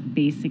initial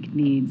basic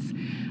needs.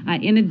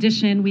 In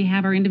addition, we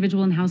have our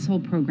individual and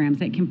household programs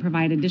that can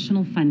provide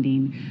additional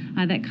funding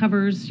that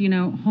covers,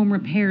 home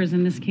repairs.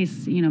 In this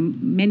case,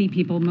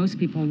 most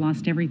people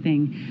lost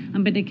everything,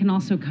 but it can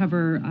also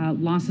cover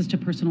losses to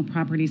personal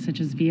property such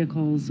as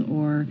vehicles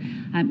or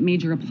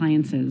major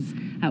appliances.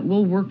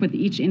 We'll work with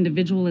each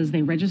individual as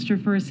they register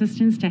for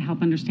assistance to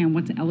help understand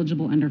what's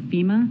eligible under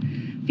FEMA.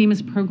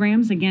 FEMA's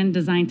programs, again,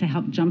 designed to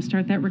help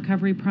jumpstart that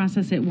recovery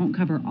process. It won't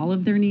cover all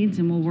of their needs,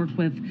 and we'll work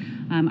with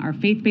our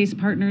faith-based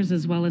partners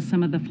as well as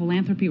some of the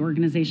philanthropy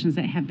organizations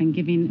that have been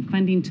giving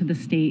funding to the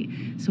state,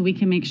 so we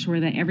can make sure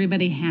that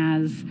everybody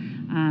has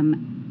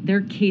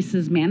their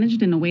cases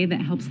managed in a way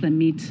that helps them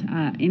meet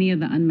any of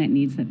the unmet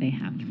needs that they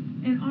have.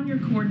 And on your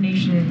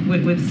coordination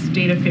with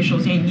state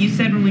officials, you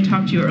said when we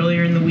talked to you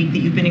earlier in the week that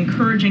you've been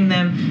encouraging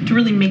them to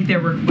really make their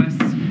requests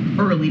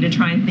early, to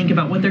try and think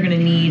about what they're going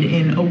to need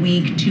in a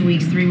week, 2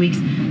 weeks, 3 weeks.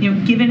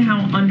 Given how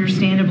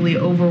understandably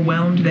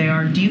overwhelmed they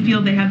are, do you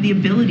feel they have the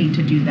ability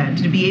to do that,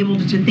 to be able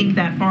to think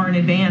that far in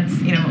advance,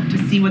 to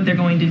see what they're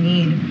going to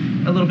need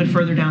a little bit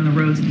further down the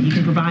road so that you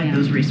can provide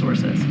those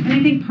resources? And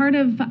I think part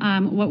of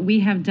what we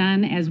have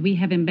done as we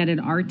have embedded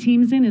our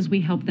teams in is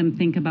we help them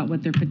think about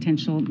what their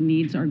potential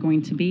needs are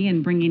going to be,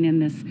 and bringing in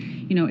this,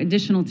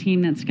 additional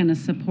team that's going to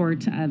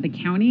support the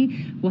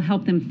county will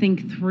help them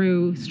think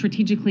through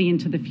strategically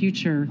into the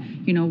future,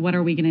 what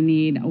are we going to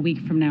need a week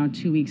from now,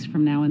 2 weeks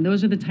from now? And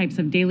those are the types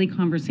of daily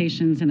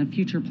conversations in a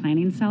future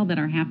planning cell that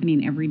are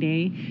happening every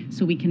day,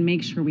 so we can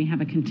make sure we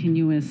have a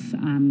continuous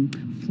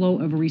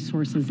flow of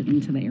resources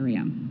into the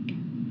area.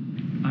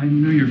 I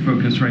know your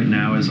focus right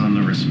now is on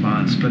the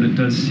response, but it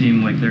does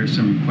seem like there are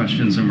some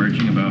questions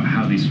emerging about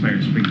how these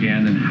fires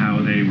began and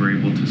how they were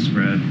able to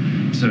spread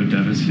so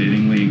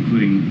devastatingly,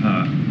 including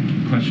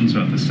questions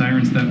about the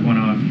sirens that went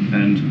off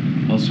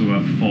and also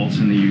about faults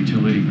in the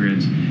utility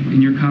grids.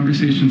 In your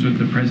conversations with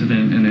the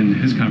president and in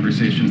his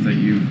conversations that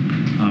you've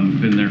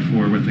been there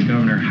for with the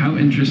governor, how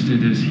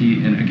interested is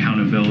he in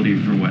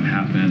accountability for what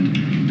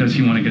happened? Does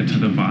he want to get to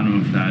the bottom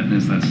of that? And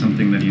is that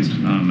something that he's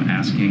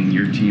asking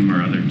your team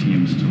or other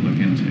teams to look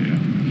into?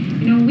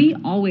 You know, we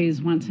always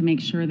want to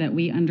make sure that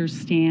we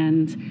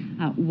understand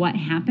what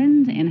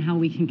happened and how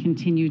we can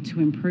continue to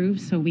improve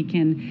so we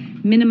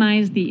can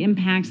minimize the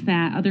impacts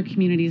that other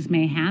communities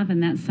may have,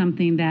 and that's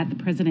something that the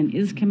president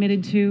is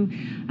committed to.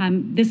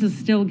 This is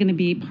still going to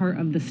be part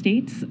of the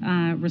state's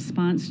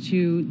response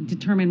to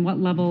determine what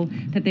level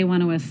that they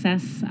want to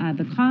assess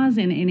the cause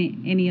and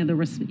any of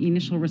the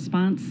initial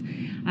response.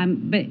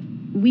 But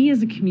we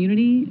as a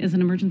community, as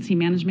an emergency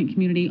management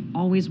community,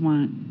 always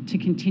want to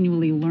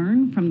continually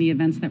learn from the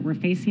events that we're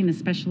facing,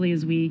 especially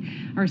as we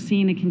are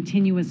seeing a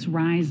continuous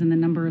rise in the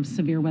number of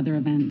severe weather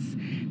events.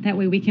 That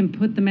way we can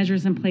put the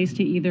measures in place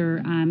to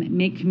either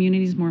make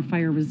communities more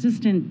fire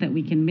resistant, that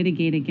we can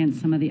mitigate against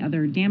some of the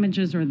other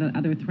damages or the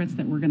other threats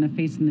that we're going to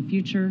face in the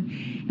future,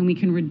 and we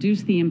can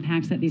reduce the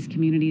impacts that these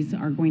communities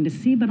are going to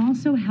see, but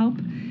also help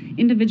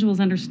individuals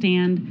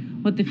understand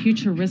what the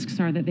future risks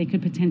are that they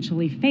could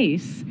potentially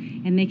face,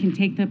 and they can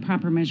take the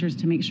proper measures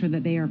to make sure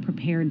that they are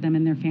prepared, them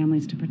and their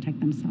families, to protect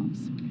themselves.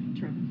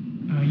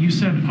 You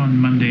said on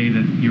Monday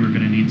that you were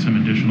going to need some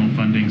additional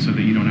funding so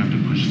that you don't have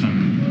to push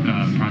some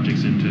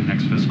projects into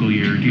next fiscal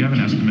year. Do you have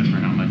an estimate for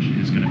how much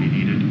is going to be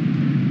needed?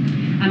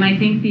 I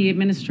think the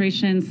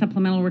administration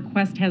supplemental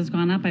request has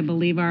gone up. I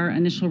believe our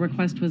initial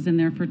request was in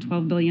there for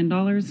 $12 billion.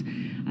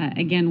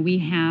 Again, we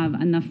have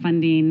enough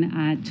funding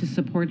to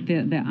support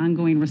the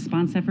ongoing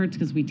response efforts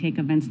because we take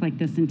events like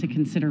this into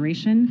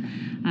consideration.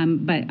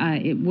 But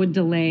it would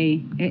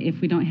delay, if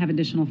we don't have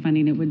additional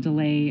funding, it would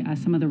delay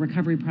some of the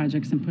recovery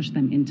projects and push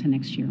them into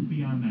next year.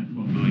 Beyond that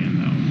 $12 billion,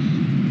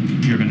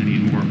 though, you're going to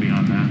need more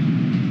beyond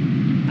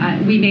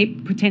that? We may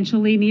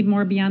potentially need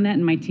more beyond that,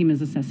 and my team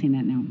is assessing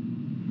that now.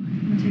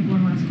 We'll take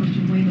one last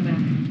question, way in the back.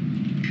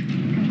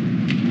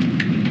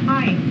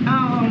 Hi,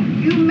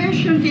 you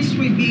mentioned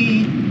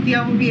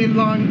there will be a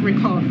long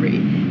recovery.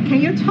 Can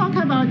you talk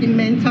about the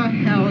mental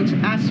health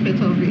aspect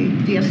of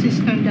it, the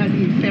assistance that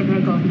the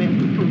federal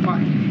government will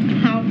provide, and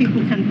how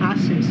people can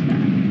access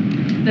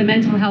that? The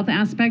mental health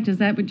aspect, is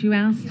that what you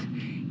asked?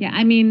 Yeah,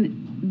 I mean,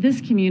 this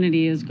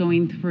community is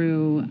going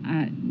through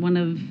one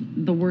of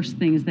the worst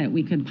things that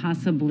we could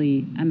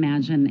possibly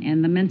imagine,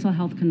 and the mental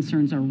health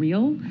concerns are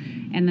real,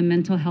 and the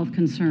mental health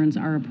concerns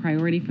are a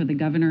priority for the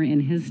governor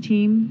and his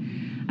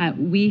team.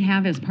 We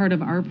have, as part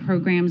of our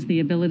programs,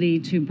 the ability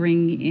to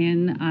bring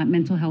in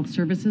mental health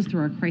services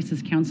through our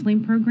crisis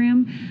counseling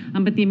program,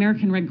 but the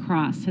American Red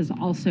Cross has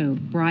also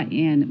brought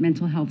in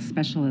mental health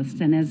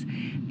specialists, and as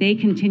they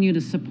continue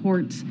to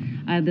support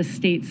the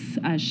state's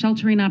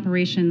sheltering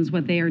operations,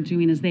 what they are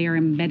doing is they are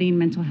embedding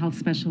mental health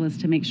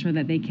specialists to make sure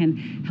that they can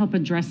help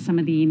address some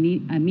of the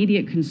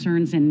immediate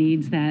concerns and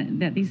needs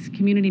that these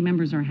community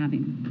members are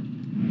having.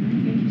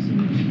 Thank you so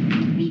much.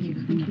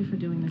 Thank you for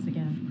doing this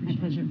again. My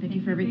pleasure. Thank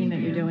you for everything that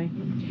you're doing.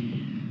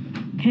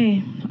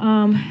 Okay,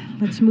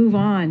 let's move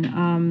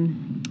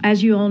on.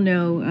 As you all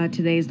know,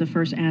 today is the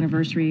first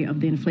anniversary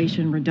of the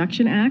Inflation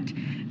Reduction Act.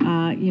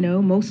 You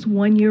know, most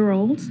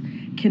one-year-olds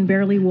can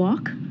barely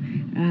walk.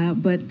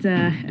 But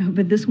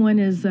this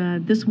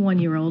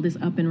one-year-old is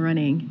up and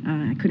running.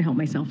 I couldn't help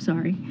myself,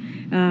 sorry.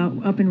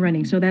 Up and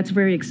running. So that's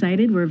very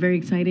excited. We're very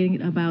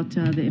excited about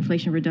the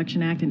Inflation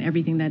Reduction Act and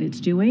everything that it's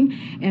doing.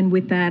 And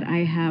with that, I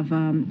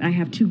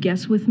have two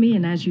guests with me.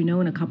 And as you know,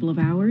 in a couple of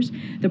hours,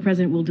 the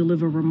president will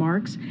deliver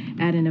remarks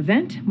at an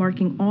event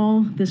marking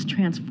all this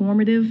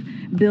transformative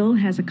bill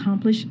has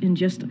accomplished in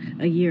just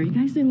a year. You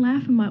guys didn't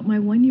laugh about my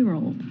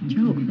one-year-old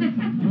joke.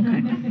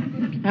 Okay.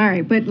 All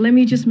right, but let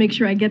me just make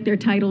sure I get their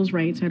titles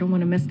right, so I don't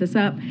want to mess this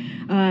up.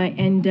 We're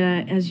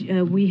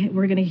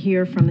going to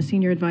hear from the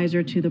Senior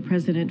Advisor to the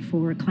President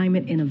for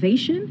Climate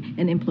Innovation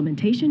and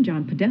Implementation,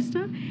 John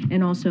Podesta,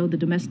 and also the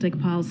Domestic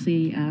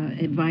Policy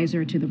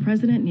Advisor to the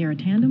President, Neera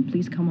Tanden.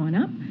 Please come on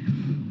up,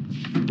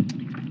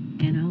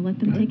 and I'll let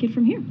them take it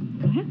from here.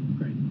 Go ahead.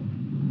 Great.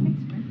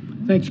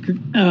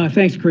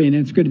 Thanks, Karine.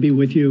 It's good to be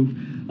with you.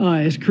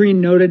 As Karine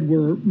noted,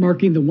 we're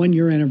marking the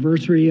one-year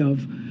anniversary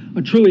of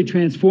a truly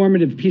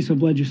transformative piece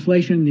of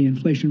legislation, the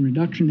Inflation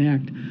Reduction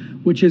Act,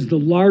 which is the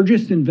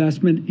largest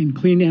investment in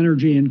clean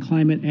energy and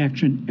climate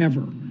action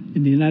ever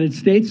in the United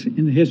States,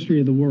 in the history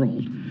of the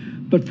world.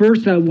 But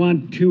first, I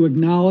want to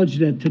acknowledge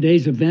that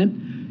today's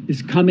event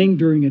is coming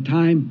during a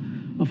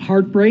time of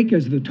heartbreak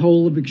as the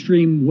toll of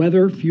extreme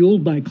weather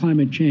fueled by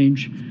climate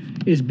change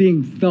is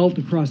being felt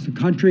across the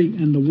country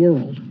and the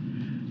world.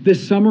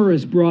 This summer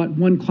has brought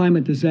one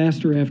climate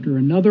disaster after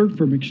another,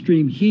 from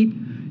extreme heat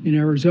in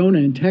Arizona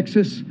and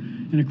Texas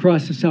and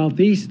across the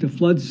Southeast to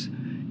floods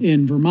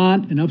in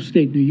Vermont and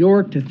upstate New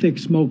York to thick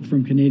smoke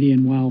from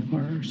Canadian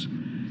wildfires.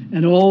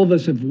 And all of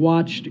us have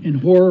watched in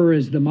horror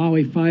as the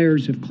Maui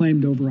fires have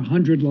claimed over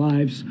 100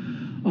 lives,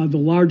 the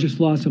largest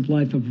loss of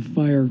life of a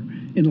fire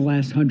in the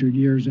last 100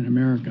 years in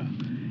America.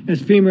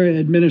 As FEMA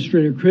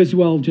Administrator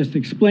Criswell just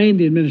explained,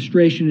 the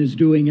administration is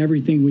doing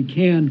everything we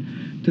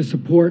can to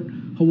support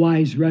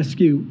Hawaii's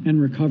rescue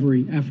and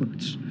recovery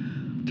efforts.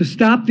 To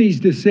stop these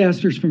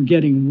disasters from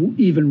getting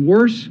even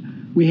worse,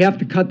 we have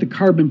to cut the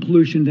carbon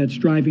pollution that's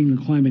driving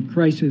the climate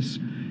crisis,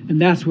 and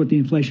that's what the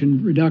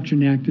Inflation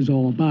Reduction Act is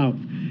all about.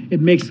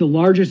 It makes the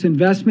largest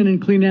investment in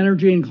clean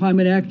energy and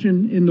climate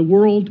action in the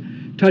world,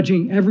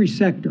 touching every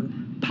sector: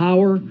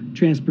 power,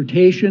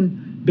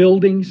 transportation,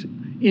 buildings,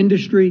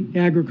 industry,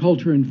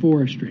 agriculture, and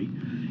forestry.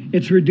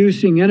 It's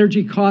reducing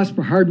energy costs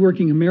for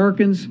hardworking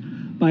Americans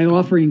by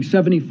offering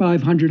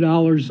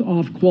 $7,500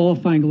 off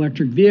qualifying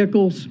electric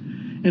vehicles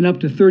and up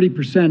to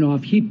 30%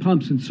 off heat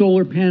pumps and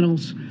solar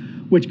panels,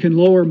 which can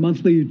lower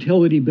monthly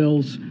utility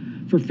bills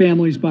for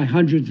families by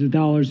hundreds of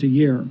dollars a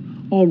year.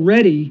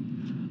 Already,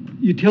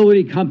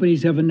 utility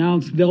companies have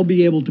announced they'll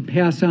be able to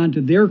pass on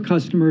to their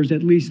customers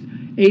at least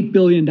 $8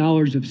 billion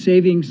of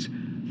savings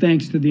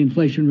thanks to the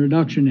Inflation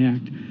Reduction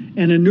Act.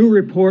 And a new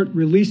report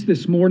released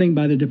this morning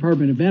by the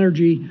Department of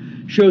Energy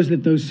shows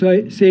that those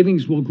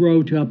savings will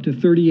grow to up to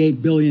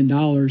 $38 billion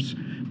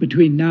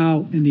between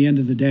now and the end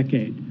of the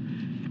decade.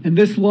 And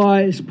this law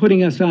is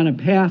putting us on a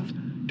path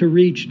to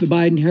reach the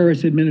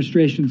Biden-Harris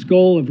administration's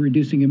goal of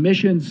reducing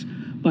emissions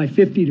by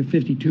 50 to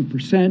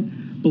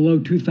 52% below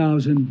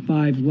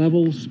 2005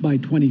 levels by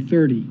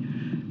 2030.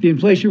 The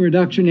Inflation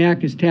Reduction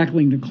Act is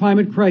tackling the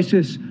climate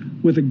crisis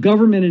with a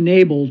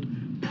government-enabled,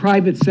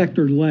 private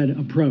sector-led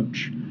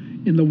approach.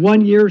 In the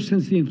 1 year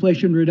since the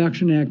Inflation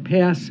Reduction Act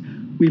passed,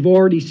 we've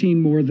already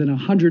seen more than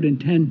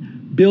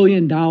 $110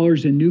 billion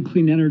in new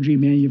clean energy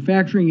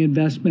manufacturing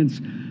investments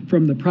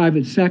from the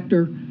private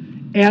sector.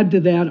 Add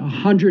to that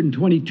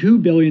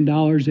 $122 billion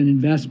in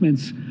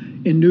investments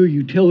in new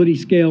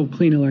utility-scale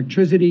clean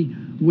electricity,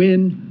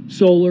 wind,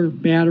 solar,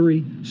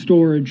 battery,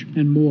 storage,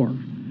 and more.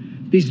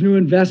 These new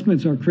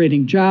investments are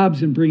creating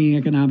jobs and bringing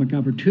economic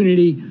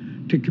opportunity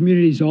to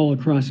communities all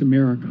across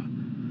America.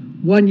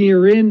 1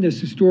 year in, this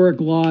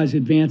historic law is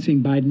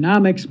advancing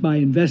Bidenomics by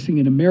investing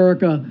in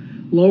America,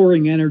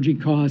 lowering energy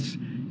costs,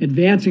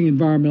 advancing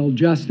environmental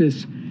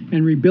justice,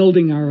 and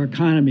rebuilding our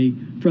economy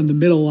from the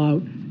middle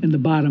out and the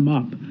bottom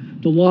up.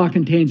 The law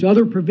contains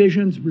other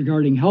provisions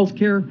regarding health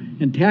care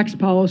and tax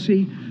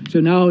policy,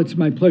 so now it's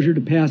my pleasure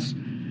to pass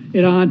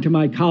it on to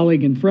my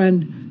colleague and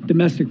friend,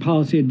 Domestic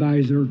Policy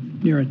Advisor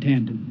Neera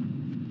Tanden.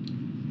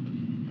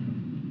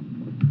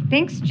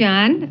 Thanks,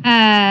 John.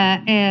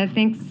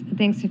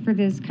 Thanks for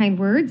those kind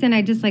words. And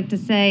I'd just like to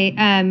say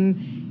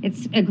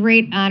it's a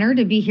great honor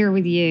to be here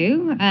with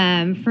you.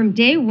 From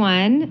day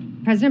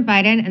one, President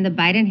Biden and the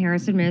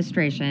Biden-Harris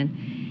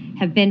administration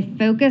have been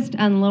focused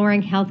on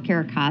lowering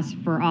healthcare costs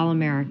for all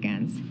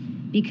Americans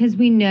because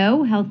we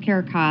know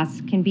healthcare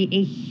costs can be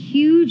a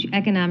huge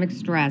economic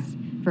stress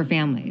for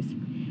families.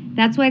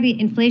 That's why the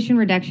Inflation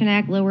Reduction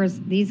Act lowers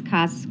these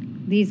costs,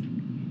 these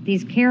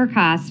care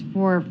costs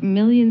for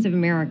millions of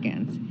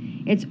Americans.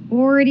 It's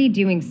already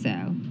doing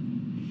so.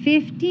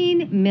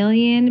 15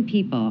 million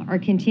people are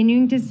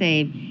continuing to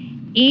save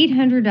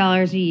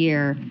 $800 a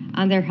year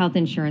on their health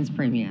insurance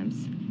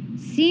premiums.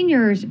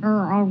 Seniors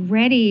are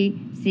already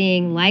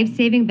seeing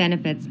life-saving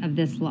benefits of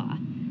this law.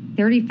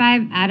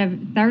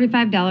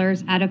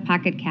 $35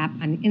 out-of-pocket cap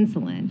on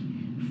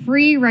insulin,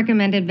 free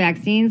recommended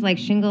vaccines like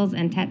shingles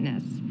and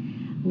tetanus,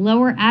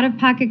 lower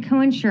out-of-pocket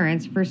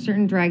coinsurance for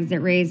certain drugs that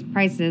raise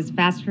prices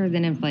faster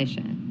than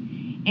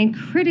inflation. And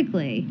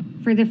critically,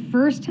 for the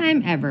first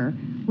time ever,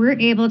 we're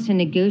able to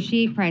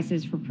negotiate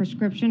prices for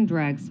prescription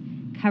drugs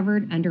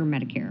covered under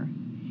Medicare.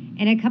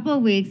 In a couple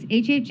of weeks,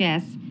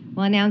 HHS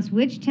will announce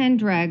which 10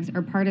 drugs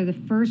are part of the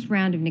first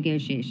round of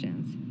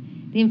negotiations.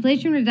 The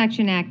Inflation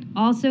Reduction Act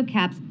also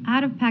caps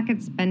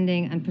out-of-pocket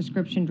spending on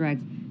prescription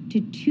drugs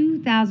to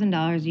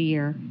 $2,000 a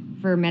year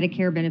for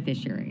Medicare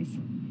beneficiaries.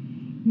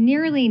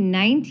 Nearly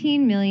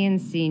 19 million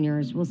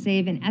seniors will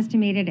save an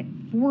estimated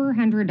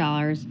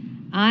 $400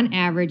 on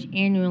average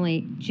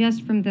annually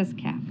just from this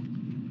cap.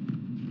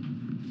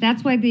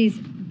 That's why these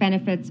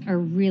benefits are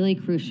really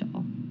crucial.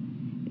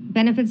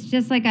 Benefits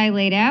just like I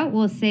laid out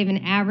will save an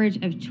average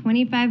of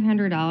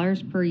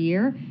 $2,500 per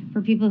year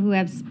for people who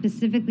have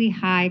specifically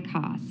high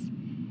costs.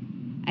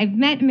 I've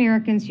met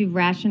Americans who've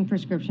rationed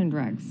prescription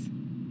drugs.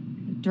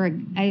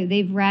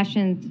 They've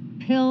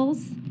rationed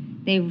pills.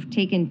 They've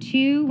taken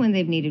 2 when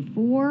they've needed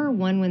 4,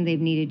 1 when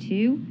they've needed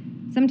 2.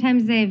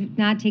 Sometimes they've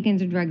not taken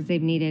the drugs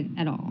they've needed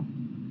at all.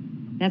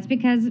 That's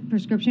because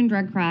prescription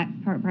drug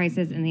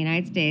prices in the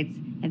United States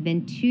have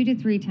been 2 to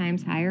 3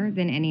 times higher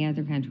than any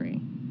other country.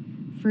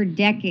 For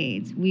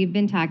decades, we've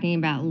been talking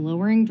about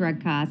lowering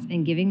drug costs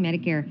and giving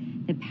Medicare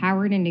the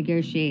power to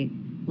negotiate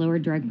lower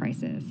drug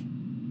prices.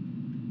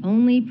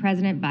 Only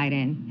President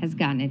Biden has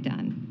gotten it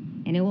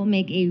done, and it will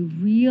make a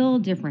real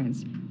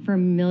difference for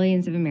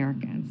millions of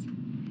Americans.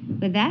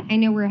 With that, I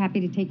know we're happy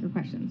to take your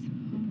questions.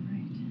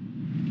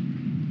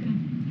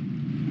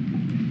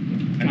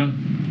 All right.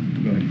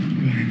 Go ahead.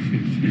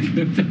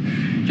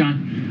 John,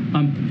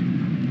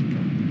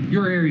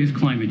 your area is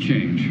climate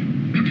change.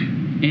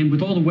 And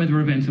with all the weather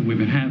events that we've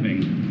been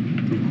having,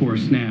 of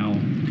course now,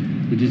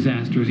 the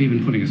disasters,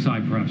 even putting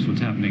aside perhaps what's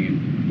happening in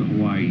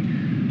Hawaii,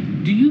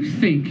 do you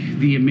think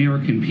the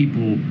American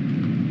people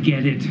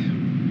get it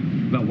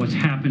about what's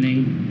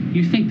happening? Do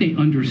you think they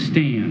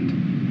understand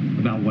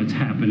about what's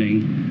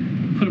happening?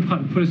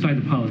 Put aside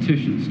the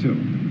politicians too.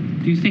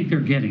 Do you think they're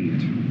getting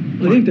it?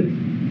 I think the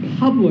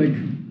public,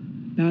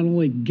 not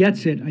only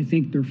gets it, I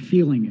think they're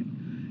feeling it.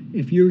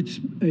 If you're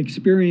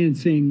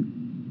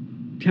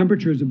experiencing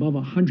temperatures above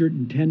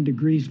 110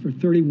 degrees for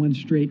 31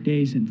 straight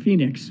days in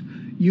Phoenix,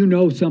 you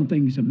know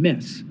something's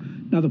amiss.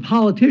 Now, the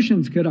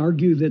politicians could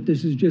argue that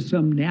this is just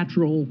some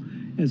natural,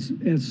 as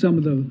some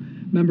of the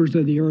members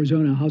of the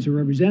Arizona House of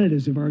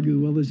Representatives have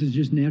argued, well, this is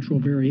just natural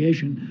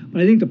variation.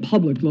 But I think the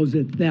public knows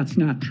that that's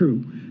not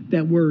true,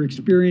 that we're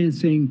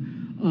experiencing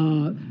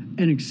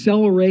an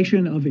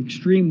acceleration of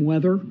extreme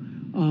weather.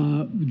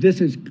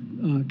 This is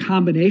a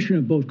combination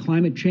of both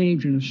climate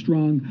change and a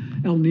strong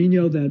El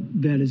Nino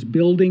that is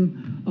building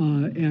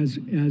as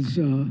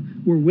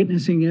we're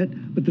witnessing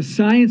it. But the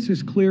science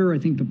is clear. I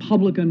think the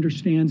public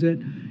understands it.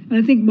 And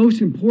I think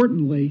most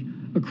importantly,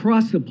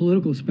 across the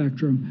political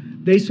spectrum,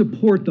 they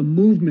support the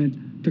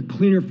movement to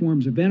cleaner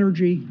forms of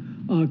energy,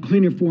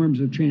 cleaner forms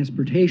of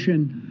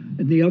transportation,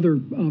 and the other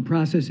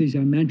processes I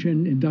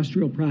mentioned,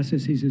 industrial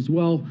processes as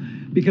well,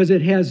 because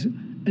it has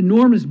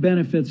enormous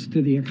benefits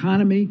to the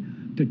economy,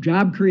 to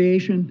job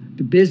creation,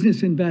 to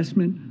business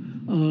investment,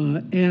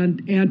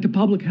 and to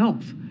public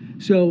health.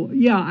 So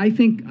yeah, I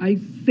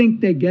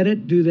think they get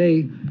it. Do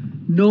they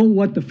know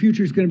what the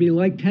future is going to be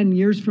like 10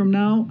 years from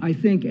now? I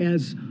think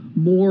as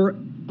more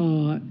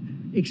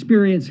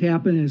experience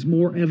happens, as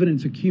more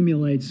evidence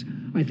accumulates,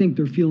 I think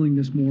they're feeling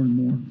this more and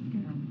more.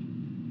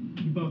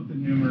 You both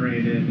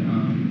enumerated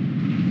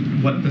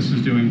what this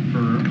is doing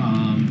for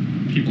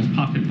people's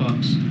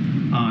pocketbooks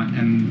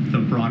and the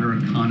broader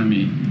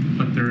economy,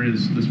 but there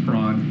is this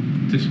broad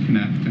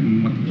disconnect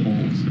in what the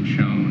polls have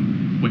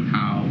shown with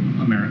how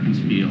Americans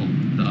feel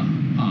the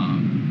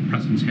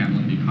president's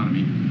handling the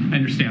economy. I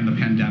understand the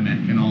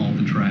pandemic and all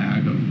the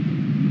drag of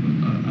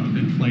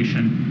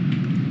inflation.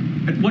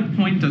 At what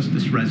point does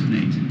this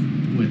resonate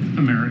with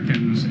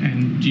Americans,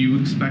 and do you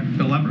expect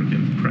they'll ever give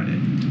credit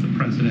to the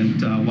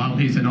president while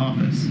he's in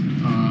office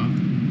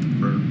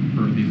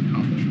for these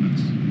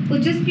accomplishments? Well,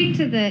 just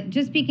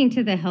speaking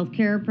to the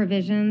healthcare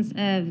provisions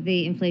of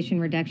the Inflation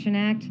Reduction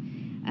Act,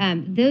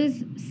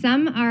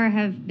 some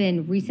have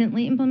been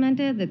recently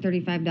implemented. The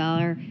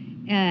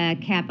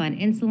 $35 cap on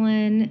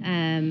insulin,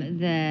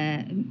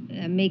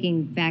 the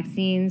making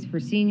vaccines for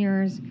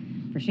seniors,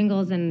 for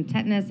shingles and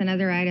tetanus and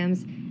other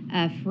items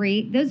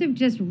free. Those have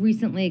just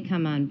recently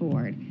come on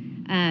board.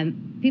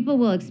 People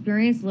will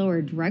experience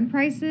lower drug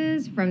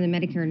prices from the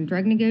Medicare and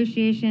drug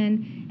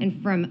negotiation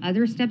and from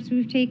other steps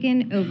we've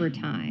taken over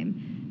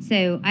time.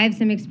 So I have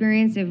some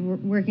experience of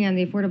working on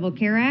the Affordable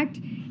Care Act,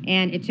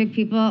 and it took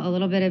people a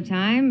little bit of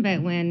time,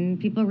 but when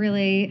people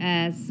really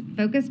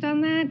focused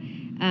on that,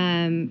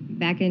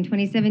 back in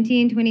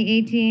 2017,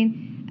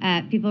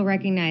 2018, people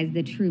recognized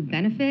the true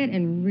benefit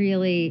and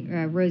really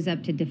rose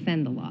up to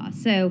defend the law.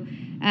 So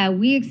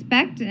we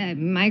expect,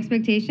 my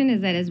expectation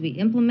is that as we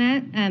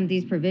implement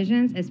these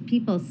provisions, as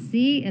people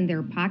see in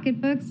their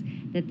pocketbooks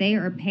that they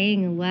are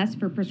paying less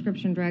for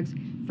prescription drugs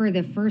for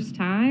the first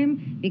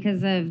time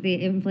because of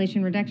the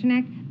Inflation Reduction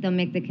Act, they'll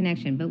make the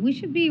connection. But we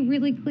should be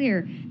really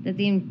clear that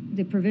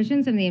the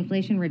provisions of the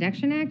Inflation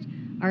Reduction Act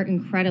are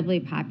incredibly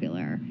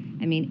popular.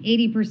 I mean,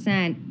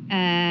 80%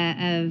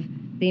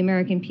 of the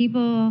American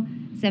people,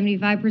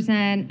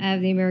 75%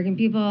 of the American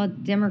people,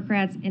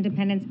 Democrats,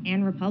 independents,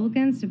 and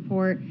Republicans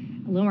support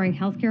lowering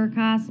healthcare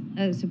costs,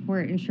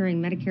 support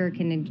ensuring Medicare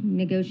can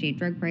negotiate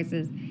drug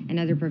prices and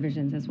other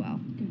provisions as well.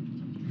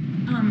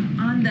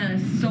 On the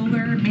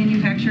solar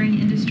manufacturing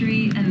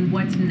industry and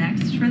what's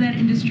next for that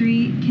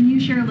industry, can you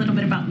share a little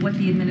bit about what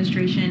the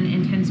administration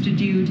intends to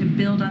do to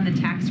build on the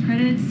tax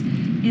credits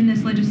in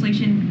this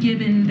legislation,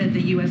 given that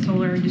the U.S.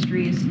 solar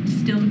industry is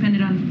still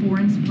dependent on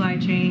foreign supply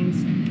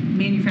chains?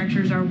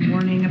 Manufacturers are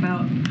warning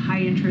about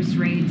high interest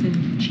rates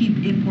and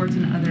cheap imports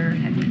and other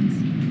headwinds.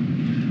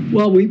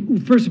 Well,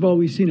 first of all,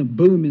 we've seen a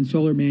boom in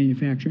solar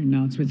manufacturing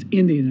announcements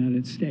in the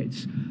United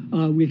States.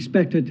 We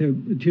expect it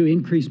to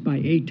increase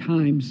by 8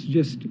 times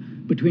just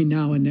between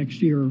now and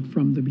next year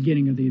from the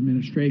beginning of the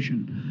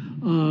administration.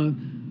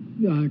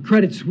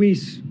 Credit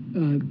Suisse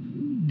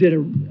did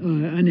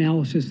an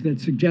analysis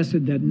that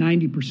suggested that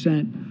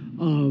 90%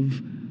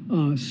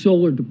 of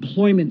solar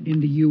deployment in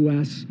the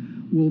U.S.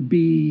 will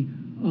be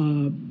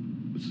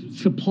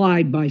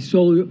supplied by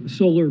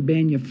solar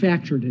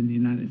manufactured in the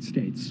United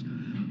States.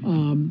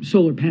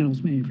 Solar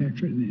panels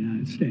manufactured in the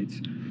United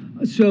States.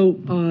 So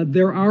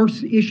there are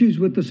issues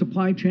with the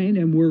supply chain,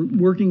 and we're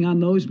working on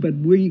those, but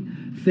we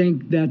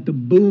think that the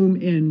boom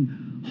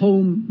in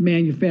home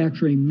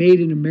manufacturing made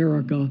in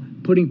America,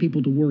 putting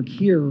people to work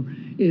here,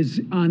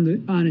 is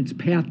on its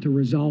path to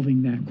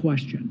resolving that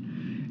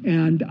question.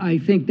 And I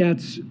think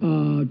that's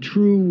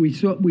true. We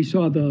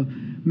saw the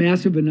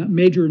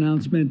major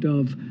announcement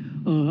of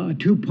a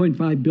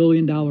 $2.5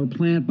 billion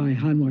plant by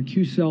Hanwha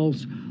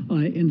Q-Cells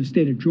in the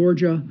state of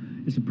Georgia,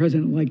 as the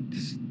president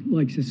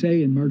likes to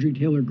say, in Marjorie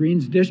Taylor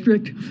Greene's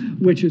district,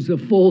 which is the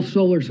full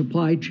solar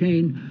supply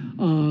chain,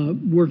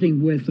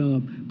 working with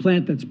a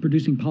plant that's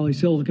producing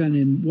polysilicon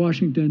in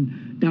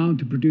Washington down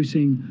to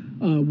producing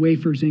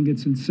wafers,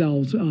 ingots, and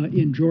cells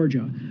in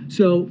Georgia.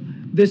 So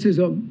this is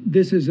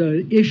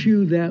an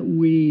issue that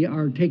we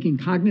are taking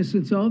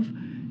cognizance of,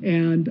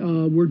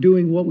 And we're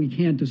doing what we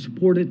can to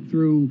support it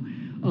through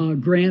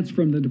grants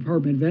from the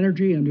Department of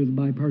Energy under the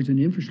Bipartisan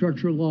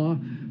Infrastructure Law,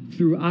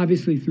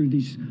 obviously through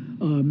these,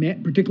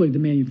 particularly the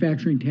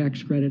manufacturing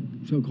tax credit,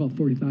 so-called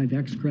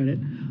 45X credit,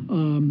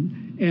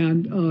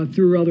 and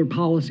through other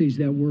policies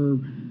that we're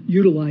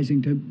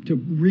utilizing to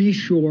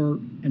reshore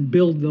and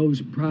build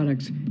those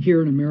products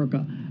here in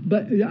America.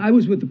 But I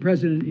was with the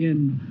president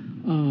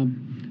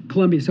in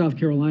Columbia, South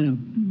Carolina,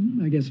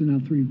 I guess now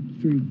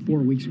 4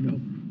 weeks ago,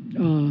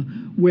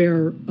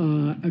 where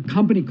a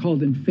company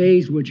called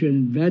Infuse, which had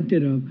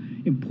invented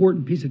an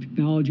important piece of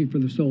technology for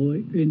the solar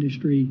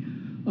industry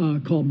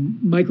called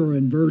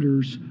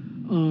microinverters,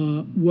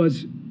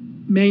 was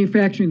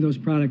manufacturing those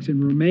products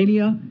in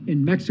Romania,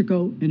 in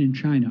Mexico, and in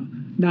China.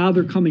 Now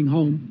they're coming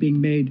home, being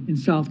made in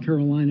South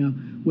Carolina,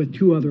 with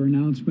 2 other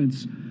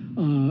announcements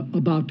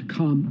about to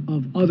come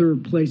of other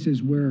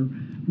places where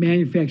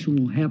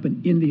manufacturing will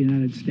happen in the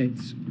United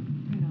States.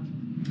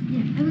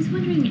 Yeah, I was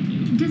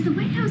wondering, does the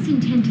White House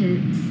intend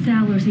to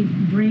sell or say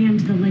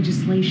brand the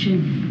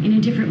legislation in a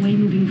different way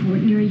moving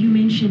forward? Neera, you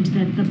mentioned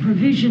that the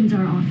provisions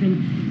are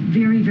often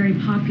very, very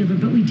popular,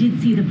 but we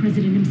did see the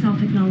president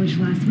himself acknowledge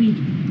last week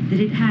that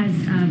it has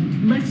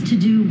less to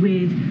do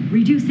with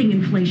reducing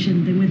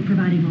inflation than with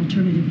providing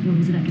alternative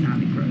forms of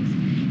economic growth.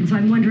 And so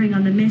I'm wondering,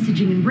 on the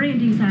messaging and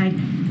branding side,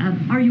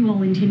 are you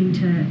all intending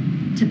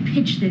to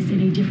pitch this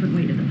in a different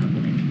way to the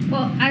public?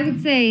 Well, I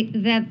would say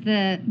that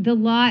the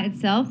law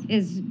itself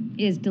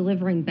is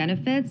delivering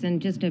benefits. In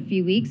just a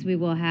few weeks, we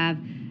will have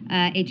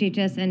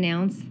HHS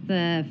announce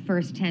the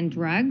first 10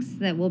 drugs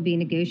that will be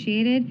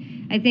negotiated.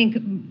 I think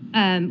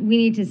we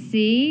need to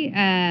see,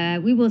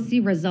 we will see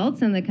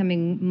results in the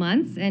coming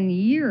months and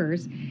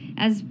years.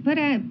 As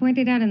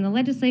pointed out in the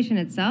legislation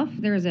itself,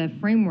 there is a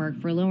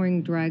framework for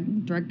lowering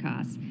drug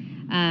costs.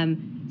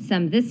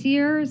 Some this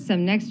year,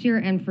 some next year,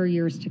 and for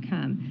years to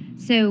come.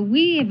 So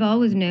we have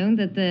always known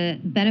that the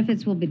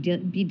benefits will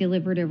be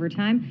delivered over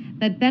time,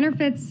 but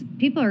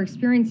people are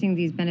experiencing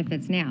these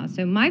benefits now.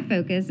 So my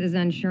focus is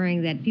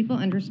ensuring that people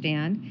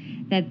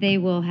understand that they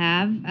will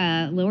have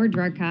lower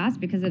drug costs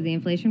because of the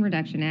Inflation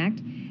Reduction Act,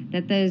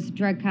 that those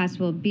drug costs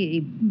will be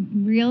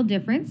a real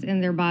difference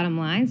in their bottom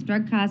lines.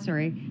 Drug costs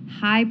are a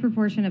high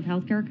proportion of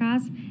healthcare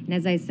costs, and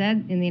as I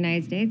said, in the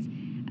United States,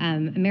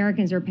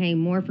 Americans are paying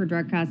more for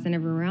drug costs than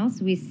everywhere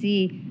else. We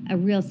see a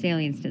real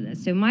salience to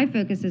this. So my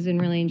focus is in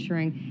really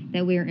ensuring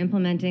that we are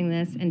implementing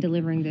this and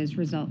delivering those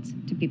results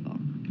to people.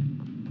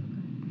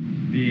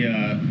 The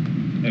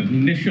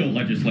initial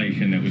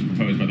legislation that was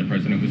proposed by the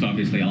president was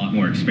obviously a lot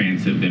more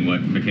expansive than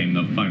what became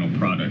the final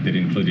product. It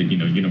included,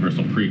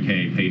 universal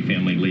pre-K, paid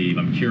family leave.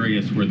 I'm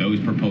curious where those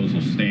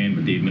proposals stand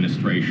with the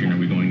administration. Are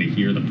we going to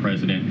hear the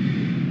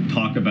president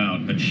talk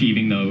about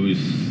achieving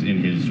those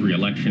in his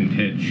re-election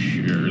pitch,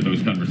 or are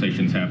those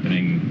conversations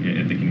happening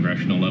at the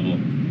congressional level?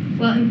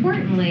 Well,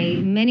 importantly,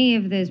 many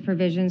of those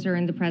provisions are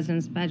in the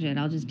president's budget.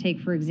 I'll just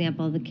take, for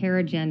example, the CARE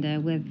agenda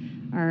with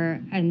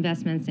our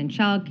investments in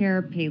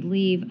childcare, paid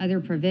leave, other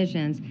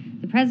provisions.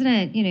 The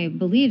president,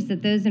 believes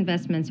that those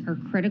investments are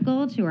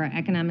critical to our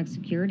economic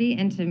security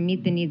and to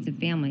meet the needs of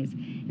families.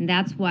 And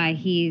that's why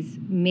he's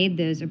made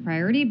those a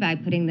priority by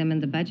putting them in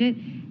the budget.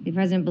 The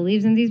president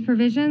believes in these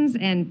provisions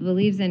and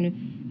believes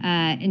in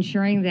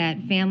ensuring that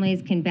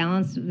families can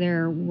balance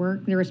their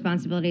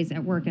responsibilities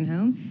at work and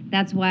home.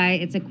 That's why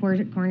it's a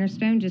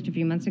cornerstone. Just a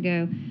few months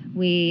ago,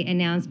 we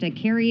announced a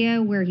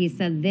CARE where he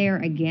said there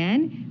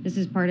again, this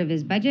is part of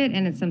his budget,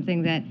 and it's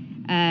something that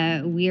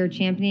we are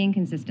championing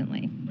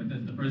consistently. But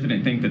does the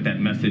president think that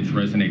message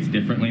resonates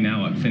differently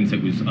now, since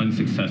it was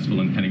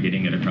unsuccessful in kind of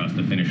getting it across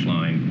the finish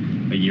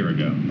line a year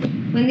ago?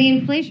 When the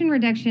Inflation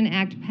Reduction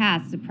Act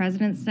passed, the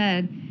president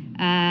said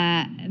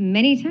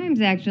many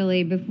times,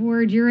 actually,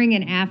 before, during,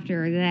 and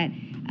after,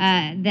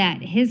 that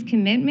his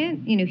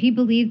commitment, he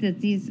believed that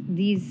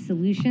these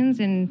solutions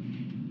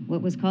and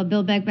what was called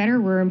Build Back Better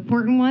were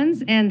important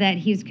ones, and that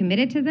he's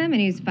committed to them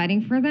and he's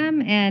fighting for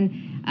them, and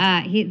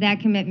that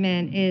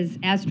commitment is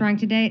as strong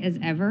today as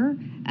ever.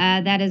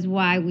 That is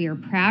why we are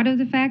proud of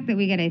the fact that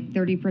we got a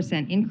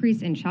 30%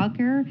 increase in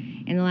childcare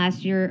in the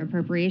last year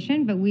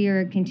appropriation, but we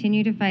are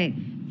continue to fight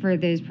for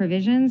those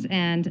provisions,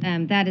 and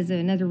that is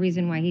another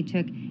reason why he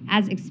took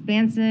as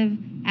expansive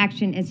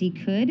action as he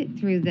could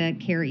through the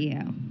CARE EO.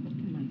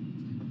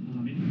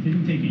 It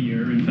didn't take a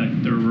year. In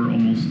fact, there were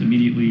almost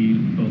immediately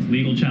both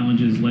legal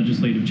challenges,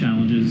 legislative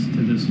challenges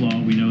to this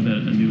law. We know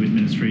that a new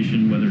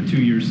administration, whether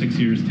 2 years, 6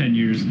 years, 10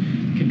 years,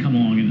 can come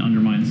along and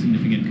undermine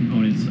significant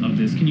components of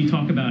this. Can you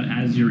talk about,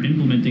 as you're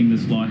implementing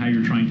this law, how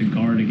you're trying to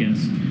guard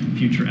against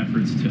future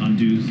efforts to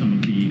undo some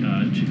of the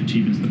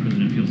achievements the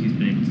president feels he's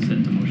been able to set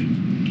into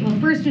motion? Well,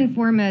 first and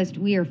foremost,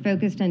 we are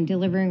focused on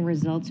delivering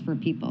results for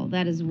people.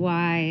 That is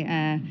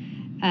why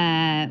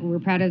we're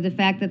proud of the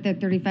fact that the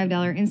 $35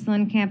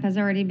 insulin cap has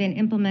already been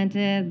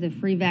implemented. The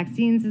free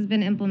vaccines has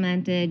been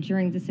implemented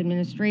during this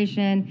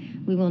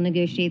administration. We will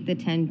negotiate the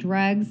 10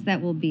 drugs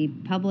that will be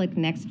public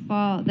next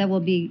fall. That will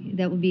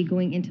be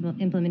going into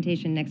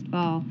implementation next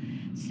fall.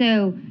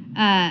 So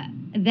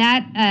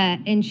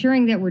that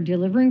ensuring that we're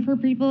delivering for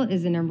people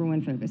is the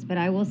 #1 focus. But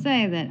I will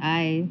say that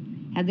I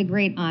had the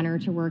great honor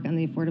to work on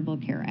the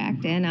Affordable Care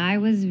Act, and I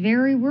was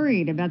very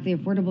worried about the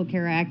Affordable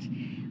Care Act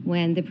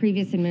when the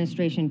previous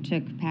administration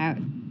took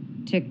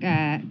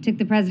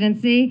the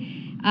presidency.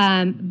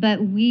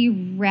 But we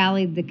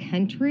rallied the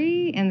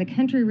country, and the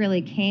country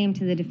really came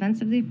to the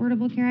defense of the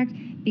Affordable Care Act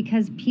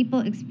because people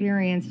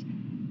experienced,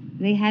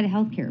 they had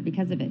health care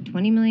because of it.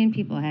 20 million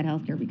people had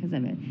health care because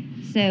of it.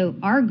 So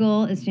our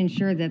goal is to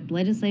ensure that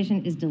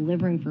legislation is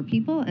delivering for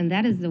people, and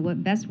that is the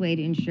best way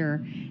to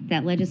ensure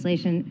that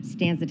legislation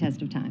stands the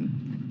test of time.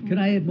 Could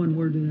I add one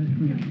word to that?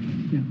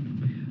 Yeah.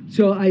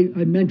 So I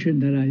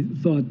mentioned that I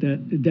thought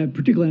that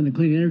particularly on the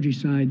clean energy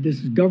side,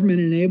 this is government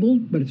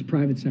enabled, but it's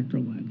private sector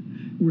led.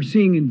 We're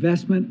seeing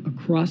investment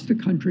across the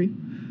country.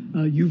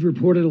 You've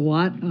reported a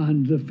lot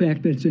on the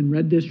fact that it's in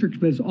red districts,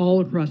 but it's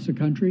all across the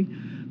country.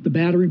 The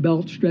battery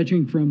belt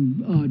stretching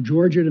from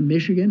Georgia to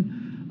Michigan,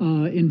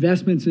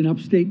 investments in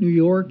upstate New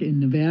York, in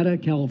Nevada,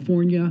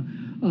 California,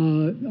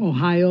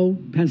 Ohio,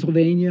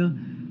 Pennsylvania.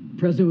 The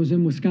president was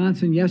in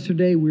Wisconsin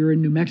yesterday. We were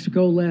in New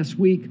Mexico last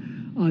week.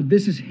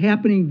 This is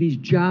happening. These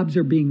jobs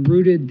are being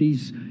rooted.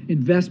 These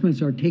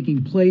investments are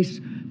taking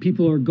place.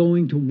 People are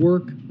going to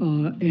work,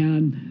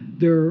 and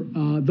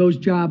those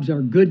jobs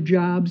are good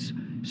jobs,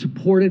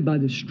 supported by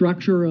the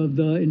structure of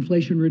the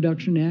Inflation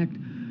Reduction Act,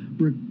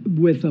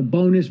 with a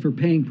bonus for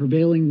paying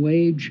prevailing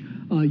wage,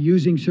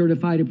 using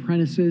certified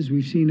apprentices.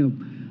 We've seen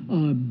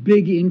a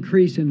big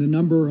increase in the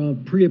number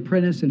of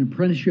pre-apprentice and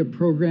apprenticeship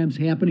programs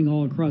happening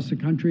all across the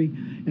country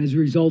as a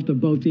result of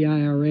both the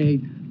IRA,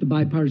 the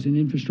Bipartisan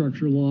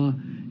Infrastructure Law,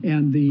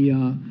 and the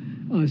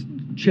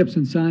CHIPS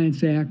and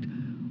Science Act.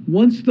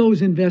 Once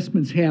those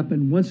investments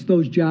happen, once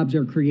those jobs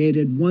are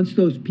created, once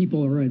those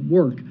people are at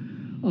work,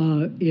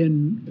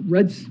 in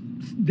red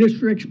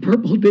districts,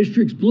 purple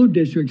districts, blue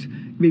districts,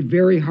 it'd be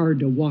very hard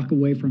to walk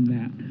away from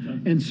that.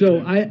 And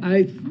so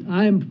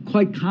I'm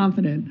quite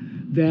confident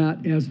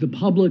that as the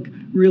public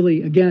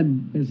really,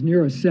 again, as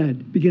Neera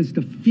said, begins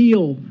to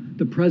feel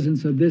the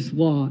presence of this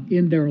law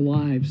in their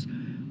lives,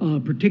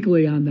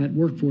 particularly on that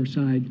workforce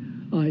side,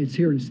 it's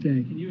here to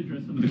stay. Can you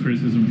address some of the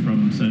criticism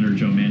from Senator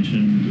Joe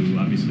Manchin, who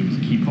obviously was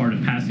a key part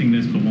of passing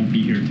this but won't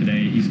be here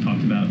today? He's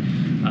talked about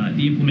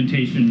the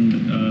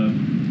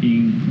implementation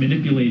being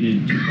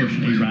manipulated to push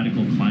a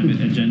radical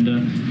climate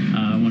agenda.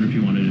 I wonder if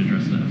you wanted to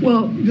address that.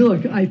 Well,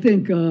 look, I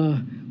think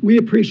we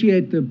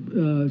appreciate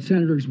the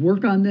senator's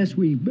work on this.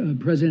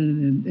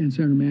 President and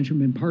Senator Manchin have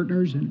been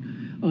partners in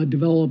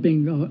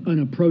developing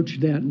an approach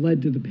that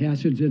led to the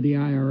passage of the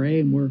IRA,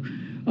 and we're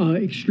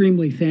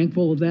extremely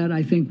thankful of that.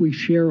 I think we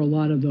share a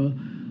lot of the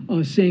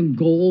same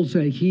goals.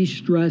 He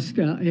stressed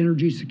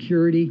energy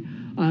security.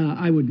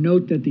 I would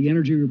note that the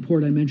energy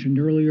report I mentioned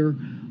earlier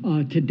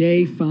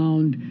today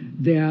found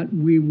that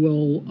we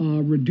will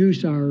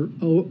reduce our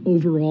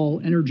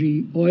overall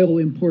energy oil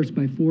imports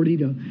by 40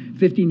 to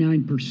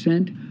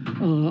 59%,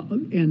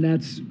 and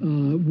that's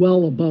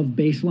well above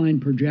baseline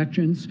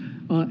projections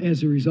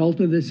as a result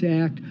of this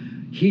act.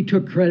 He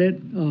took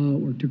credit,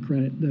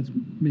 that's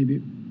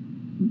maybe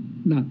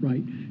not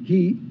right.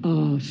 He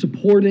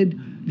supported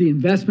the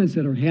investments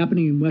that are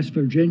happening in West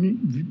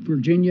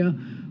Virginia.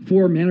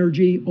 Form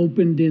Energy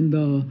opened in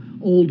the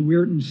old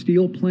Weirton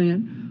steel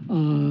plant.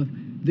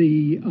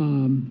 The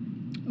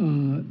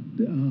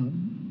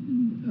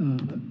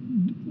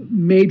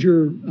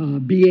major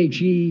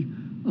BHE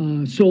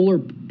solar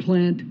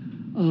plant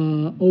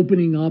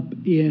opening up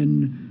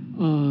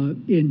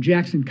in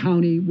Jackson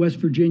County, West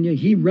Virginia.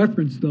 He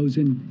referenced those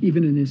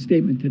even in his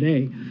statement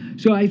today.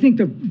 So I think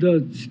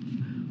the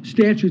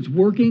statute's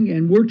working,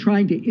 and we're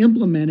trying to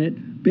implement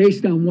it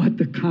based on what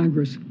the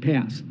Congress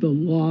passed, the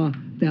law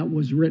that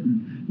was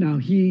written. Now,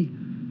 he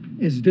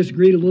has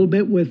disagreed a little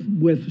bit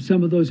with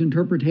some of those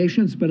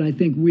interpretations, but I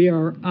think we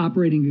are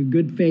operating in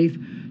good faith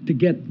to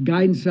get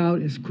guidance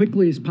out as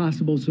quickly as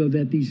possible so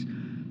that these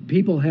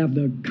people have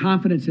the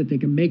confidence that they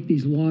can make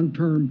these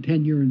long-term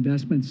 10-year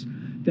investments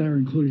that are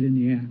included in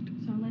the act.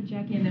 So I'll let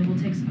Jackie, and then we'll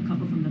take a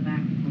couple from the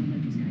back before we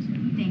let these guys go.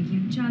 Thank you.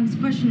 John, this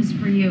question is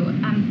for you.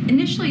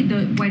 Initially,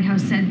 the White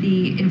House said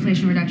the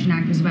Inflation Reduction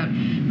Act was about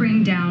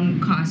bringing down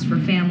costs for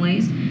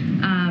families.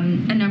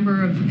 A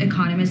number of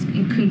economists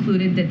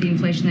concluded that the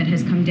inflation that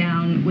has come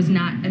down was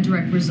not a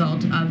direct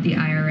result of the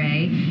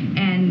IRA.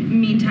 And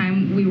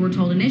meantime, we were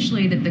told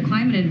initially that the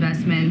climate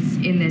investments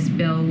in this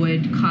bill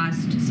would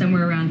cost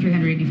somewhere around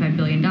 $385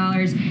 billion.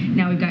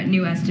 Now we've got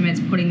new estimates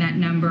putting that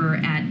number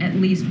at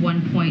least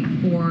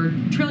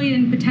 $1.4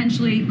 trillion,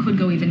 potentially could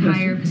go even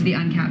higher because of the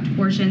uncapped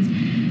portions.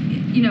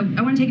 You know,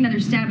 I want to take another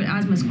stab at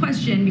Ozma's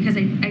question because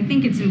I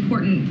think it's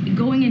important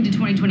going into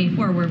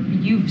 2024, where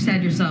you've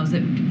said yourselves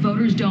that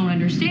voters don't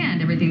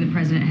understand everything the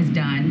president has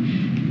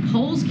done.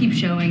 Polls keep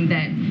showing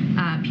that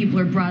people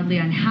are broadly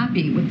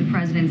unhappy with the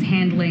president's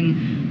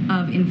handling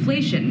of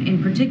inflation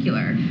in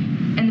particular.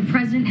 And the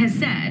president has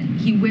said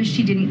he wished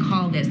he didn't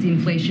call this the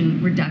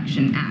Inflation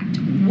Reduction Act.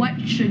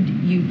 What should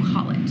you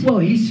call it? Well,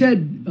 he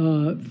said,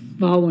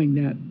 following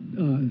that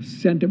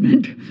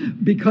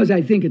sentiment, because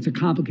I think it's a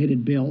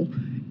complicated bill,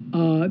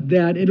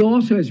 that it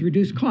also has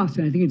reduced costs.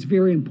 And I think it's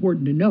very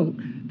important to note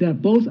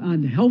that both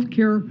on the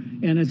healthcare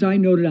and, as I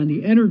noted, on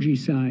the energy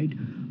side,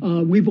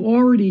 we've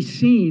already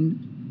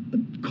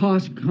seen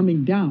costs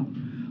coming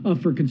down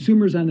for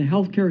consumers on the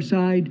healthcare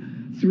side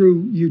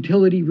through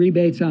utility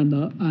rebates on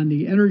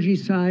the energy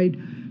side.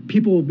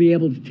 People will be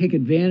able to take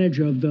advantage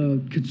of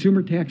the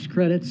consumer tax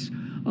credits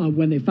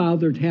when they file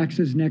their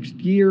taxes next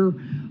year.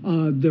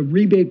 The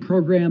rebate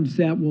programs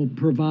that will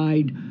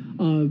provide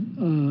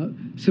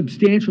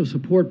substantial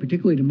support,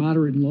 particularly to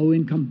moderate and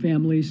low-income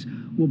families,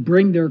 will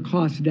bring their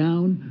costs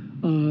down.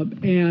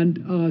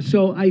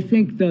 So I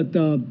think that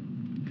the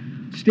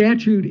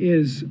statute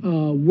is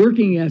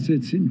working as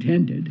it's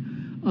intended.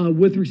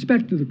 With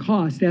respect to the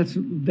cost, that's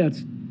on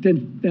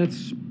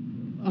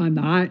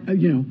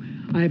the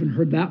I haven't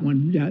heard that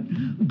one yet.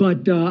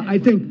 But I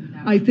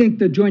think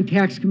the Joint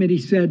Tax Committee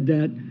said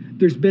that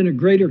there's been a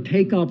greater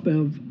take-up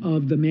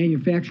of the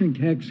manufacturing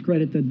tax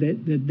credit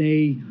that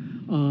they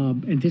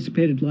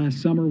anticipated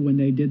last summer when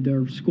they did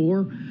their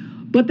score.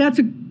 But that's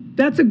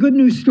a good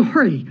news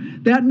story.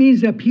 That means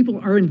that people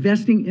are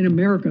investing in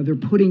America. They're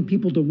putting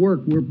people to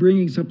work. We're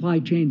bringing supply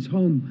chains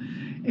home.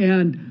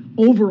 And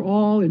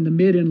overall, in the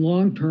mid and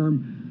long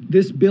term,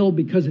 this bill,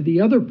 because of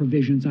the other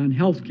provisions on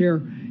health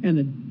care and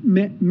the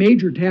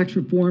major tax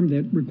reform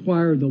that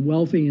require the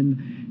wealthy and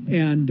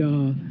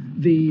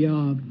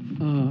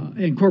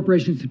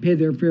corporations to pay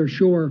their fair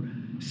share,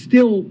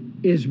 still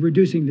is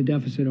reducing the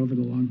deficit over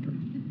the long term.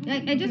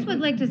 I just would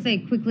like to say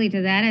quickly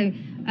to that,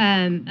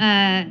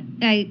 I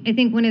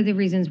think one of the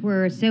reasons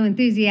we're so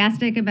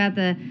enthusiastic about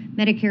the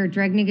Medicare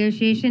drug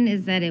negotiation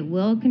is that it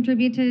will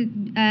contribute to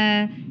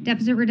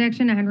deficit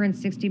reduction,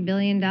 $160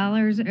 billion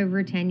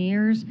over 10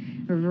 years.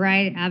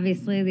 Right,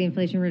 obviously, the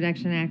Inflation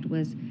Reduction Act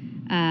was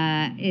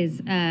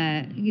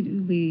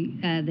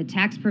the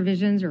tax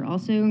provisions are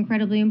also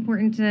incredibly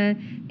important to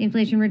the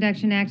Inflation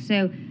Reduction Act.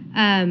 So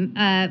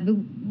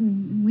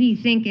we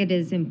think it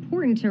is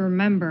important to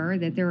remember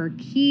that there are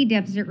key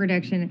deficit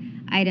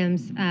reduction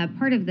items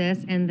part of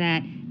this, and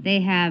that they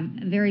have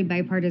very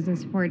bipartisan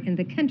support in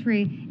the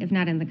country, if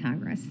not in the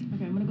Congress.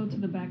 Okay, I'm going to go to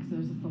the back, so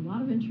there's just a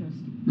lot of interest.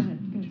 Go ahead.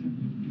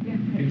 Yeah.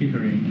 Thank you,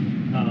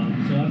 Karine. So I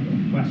have a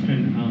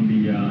question on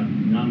the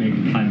economic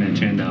climate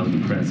agenda of the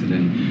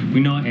president.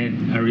 We know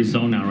in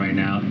Arizona right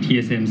now,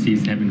 TSMC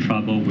is having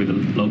trouble with the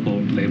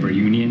local labor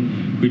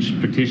union, which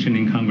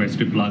petitioning Congress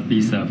to block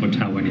visa for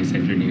Taiwanese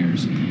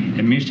engineers.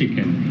 In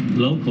Michigan,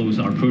 locals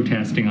are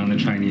protesting on the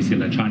Chinese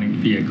electronic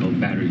vehicle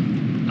battery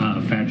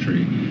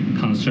factory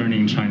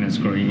concerning China's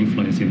growing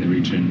influence in the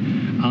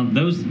region.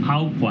 Those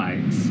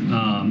outcries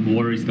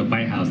worries the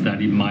White House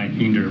that it might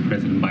hinder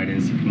President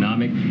Biden's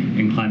economic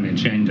and climate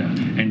agenda.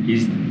 And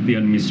is the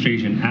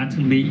administration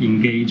actively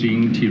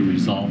engaging to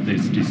resolve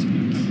these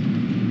disputes?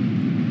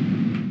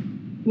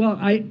 Well,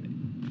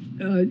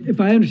 if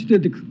I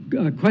understood the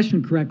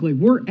question correctly,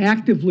 we're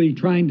actively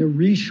trying to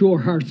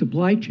reshore our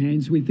supply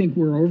chains. We think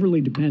we're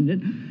overly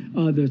dependent.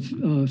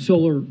 The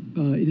solar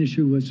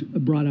issue was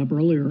brought up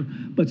earlier,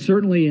 but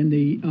certainly in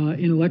the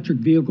in electric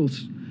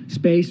vehicles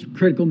space,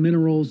 critical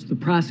minerals, the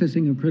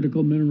processing of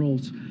critical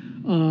minerals,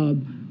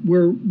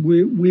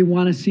 we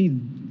want to see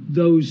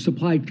those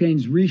supply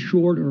chains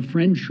reshored or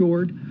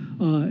friend-shored,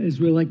 as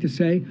we like to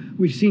say.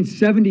 We've seen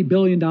 $70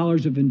 billion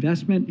of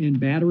investment in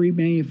battery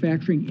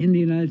manufacturing in the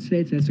United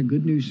States. That's a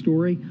good news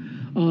story.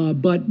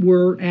 But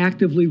we're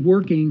actively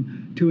working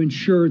to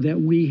ensure that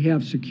we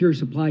have secure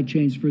supply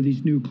chains for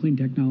these new clean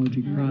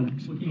technology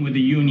products. Working with the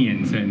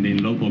unions and the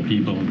local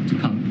people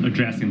to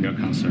addressing their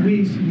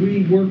concerns.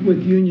 We work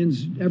with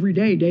unions every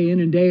day, day in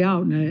and day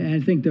out, and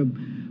I think the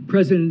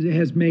president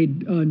has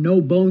made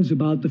no bones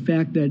about the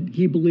fact that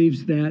he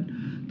believes that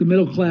the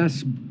middle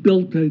class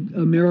built the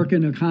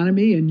American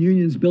economy and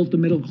unions built the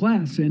middle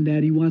class, and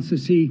that he wants to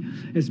see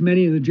as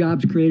many of the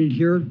jobs created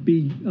here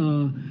be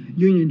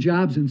union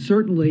jobs, and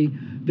certainly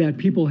that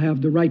people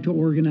have the right to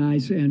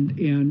organize and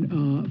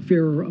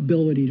fair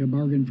ability to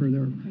bargain for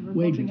their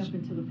wages. We're up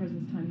into the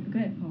president's time. Go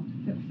ahead, Paul.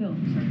 Phil,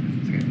 sorry.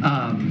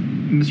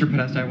 Mr.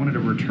 Podesta, I wanted to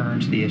return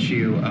to the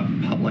issue of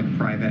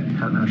public-private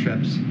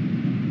partnerships.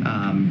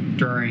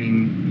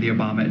 During the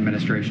Obama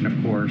administration, of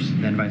course,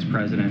 then Vice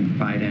President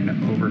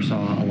Biden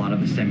oversaw a lot of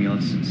the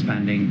stimulus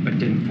spending, but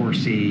didn't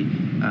foresee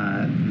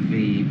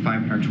the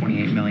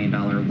 $528 million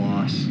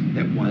loss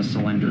that was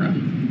Solyndra.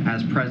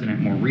 As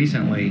president more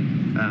recently,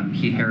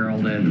 he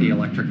heralded the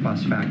electric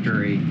bus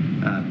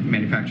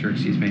manufacturer,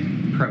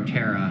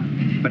 Proterra,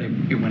 but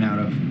it went out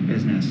of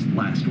business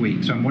last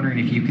week. So I'm wondering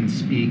if you can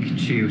speak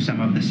to some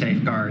of the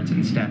safeguards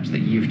and steps that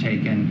you've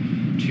taken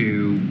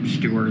to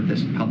steward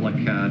this public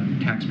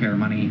taxpayer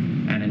money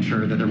and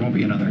ensure that there won't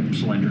be another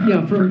Solyndra.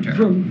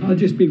 Yeah, I'll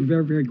just be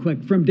very, very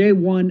quick. From day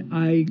one,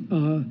 I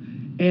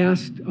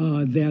asked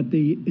that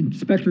the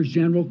inspectors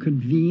general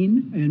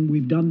convene, and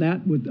we've done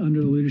that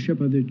under the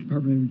leadership of the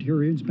Department of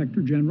Interior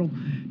Inspector General,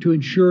 to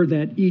ensure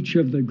that each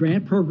of the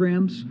grant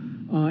programs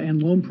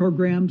and loan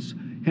programs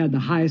had the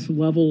highest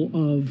level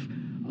of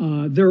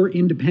they're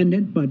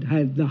independent, but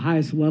had the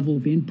highest level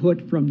of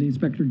input from the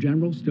inspector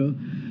generals to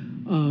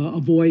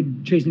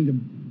avoid chasing the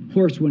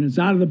horse when it's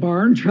out of the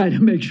barn, try to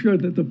make sure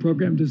that the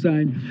program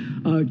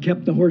design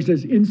kept the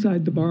horses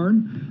inside the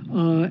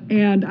barn.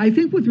 And I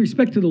think with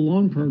respect to the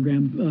loan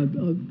program,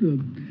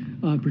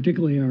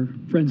 particularly our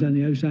friends on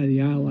the other side of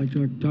the aisle like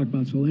to talk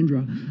about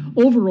Solyndra.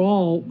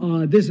 Overall,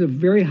 this is a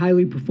very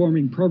highly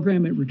performing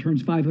program. It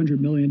returns $500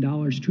 million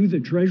to the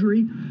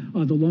Treasury,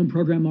 the Loan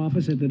Program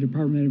Office at the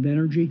Department of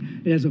Energy.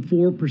 It has a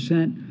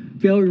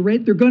 4% failure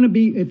rate. They're going to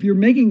be, if you're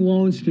making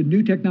loans to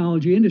new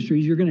technology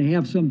industries, you're going to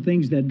have some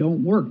things that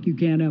don't work. You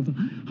can't have a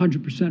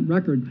 100%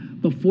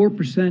 record. The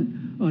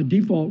 4%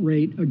 default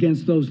rate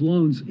against those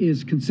loans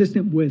is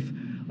consistent with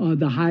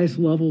the highest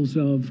levels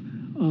of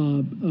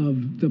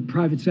the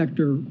private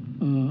sector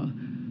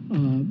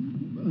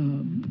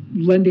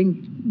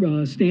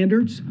lending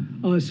standards.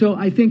 So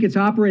I think it's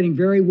operating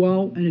very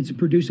well, and it's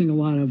producing a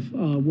lot of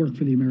work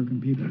for the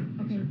American people.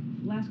 Okay,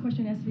 last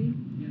question, SV.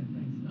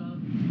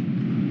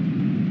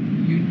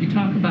 You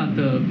talk about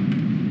the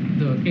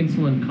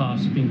insulin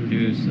costs being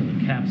reduced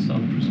and the caps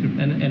on the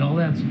prescription, and all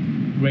that's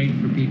great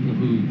for people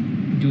who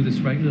do this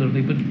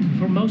regularly, but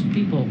for most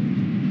people,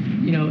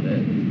 you know,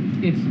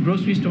 it's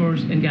grocery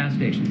stores and gas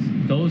stations.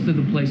 Those are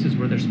the places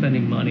where they're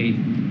spending money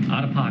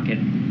out of pocket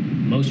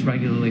most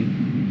regularly.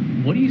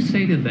 What do you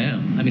say to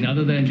them? I mean,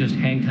 other than just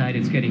hang tight,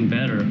 it's getting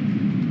better,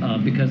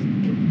 because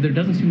there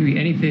doesn't seem to be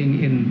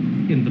anything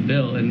in the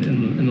bill,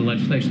 in the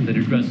legislation that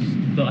addresses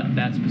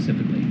that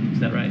specifically. Is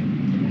that right?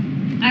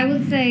 I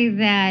would say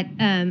that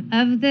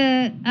of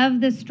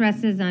the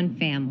stresses on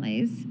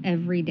families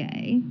every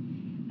day,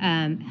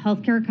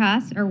 healthcare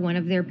costs are one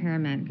of their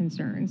paramount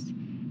concerns.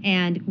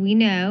 And we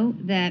know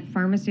that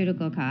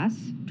pharmaceutical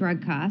costs,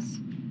 drug costs,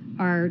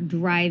 are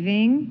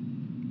driving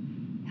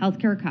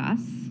healthcare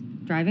costs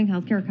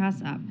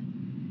up.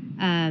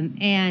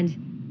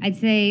 And I'd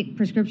say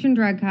prescription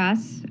drug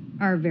costs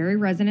are very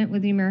resonant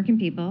with the American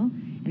people,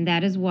 and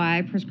that is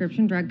why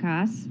prescription drug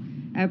costs,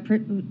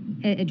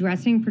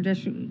 addressing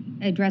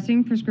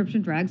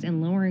prescription drugs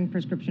and lowering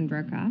prescription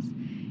drug costs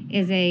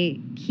is a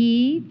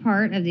key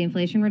part of the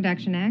Inflation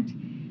Reduction Act.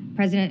 The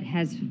President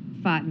has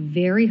fought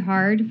very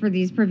hard for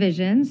these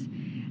provisions.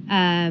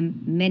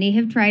 Many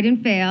have tried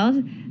and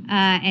failed,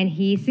 and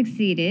he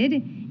succeeded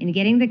in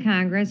getting the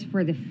Congress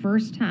for the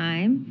first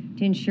time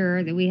to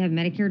ensure that we have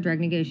Medicare drug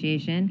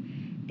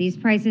negotiation. These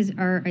prices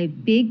are a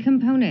big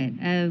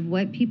component of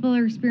what people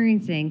are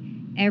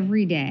experiencing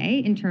every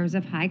day in terms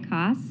of high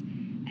costs,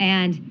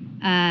 and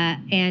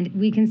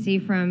we can see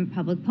from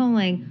public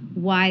polling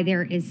why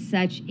there is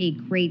such a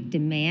great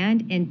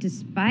demand. And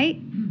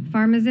despite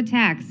pharma's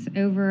attacks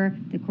over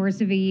the course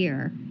of a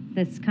year,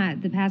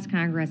 the past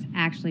Congress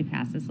actually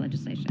passed this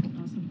legislation.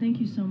 Awesome. Thank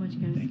you so much,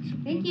 guys. Thanks.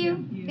 Thank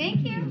you.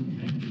 Thank you.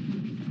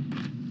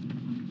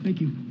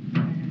 Thank you.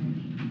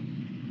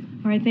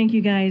 All right, thank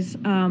you, guys.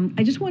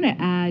 I just want to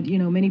add, you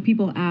know, many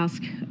people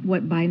ask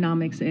what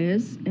Bidenomics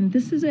is, and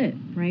this is it,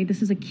 right?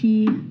 This is a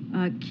key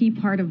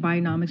part of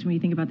Bidenomics when you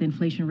think about the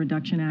Inflation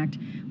Reduction Act,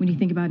 when you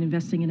think about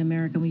investing in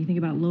America, when you think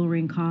about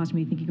lowering costs,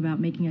 when you think about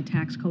making a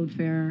tax code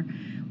fairer,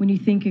 when you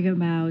think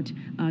about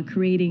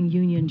creating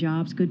union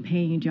jobs, good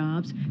paying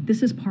jobs.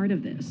 This is part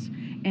of this.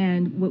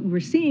 And what we're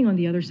seeing on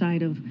the other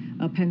side of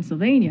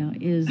Pennsylvania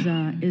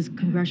is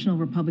congressional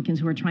Republicans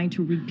who are trying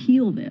to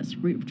repeal this,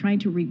 trying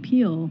to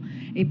repeal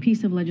a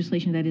piece of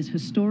legislation that is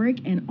historic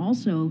and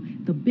also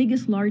the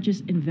biggest,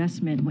 largest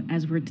investment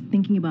as we're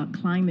thinking about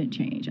climate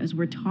change, as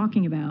we're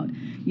talking about,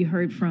 you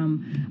heard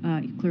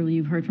from, clearly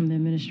you've heard from the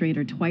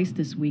administrator twice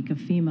this week of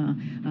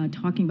FEMA,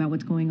 talking about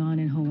what's going on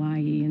in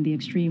Hawaii and the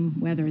extreme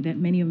weather that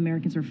many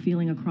Americans are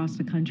feeling across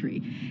the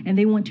country. And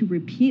they want to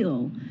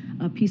repeal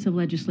a piece of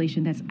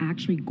legislation that's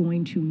actually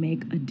going to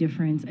make a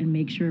difference and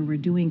make sure we're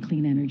doing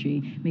clean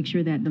energy, make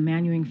sure that the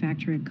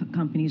manufacturing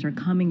companies are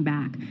coming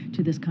back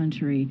to this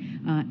country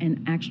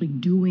and actually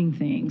doing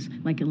things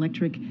like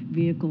electric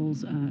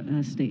vehicles,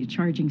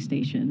 charging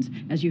stations,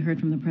 as you heard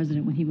from the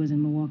president when he was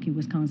in Milwaukee,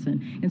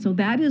 Wisconsin. And so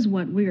that is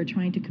what we are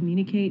trying to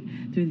communicate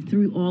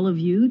through all of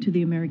you to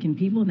the American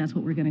people, and that's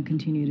what we're going to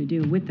continue to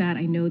do. With that,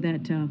 I know that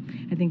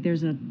I think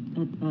there's a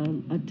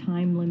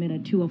time limit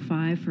at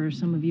 2:05 for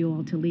some of you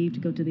all to leave to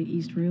go to the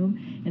East Room,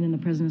 and then the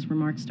president's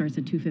remarks starts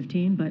at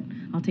 2:15, but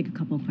I'll take a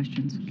couple of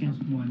questions. Okay.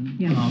 Just one.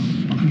 Yeah.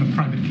 On the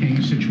Private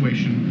King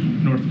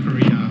situation, North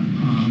Korea,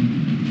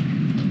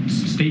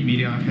 state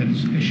media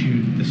has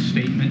issued this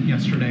statement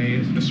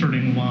yesterday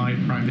asserting why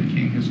Private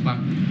King has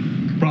left.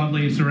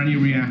 Broadly, is there any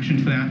reaction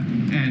to that?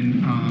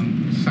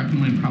 And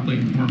secondly, and probably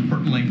more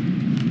importantly,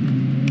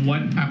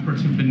 what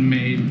efforts have been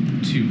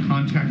made to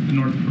contact the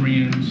North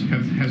Koreans?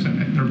 Has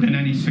there been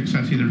any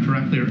success, either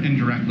directly or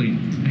indirectly?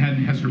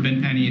 Has there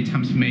been any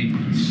attempts made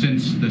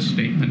since the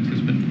statement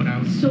has been put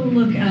out? So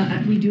look,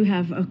 we do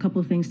have a couple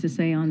of things to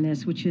say on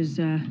this, which is,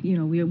 you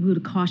know, we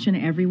would caution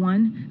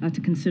everyone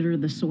to consider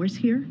the source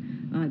here.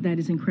 That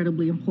is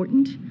incredibly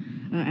important.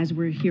 as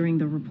we're hearing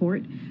the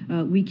report.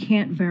 We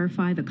can't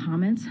verify the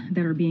comments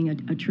that are being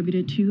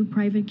attributed to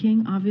Private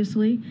King,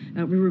 obviously.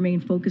 We remain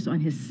focused on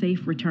his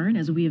safe return,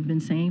 as we have been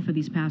saying for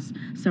these past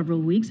several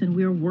weeks, and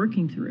we are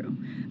working through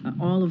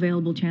all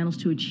available channels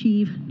to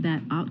achieve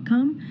that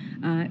outcome.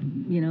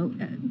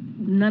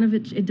 None of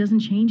it doesn't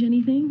change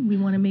anything. We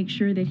want to make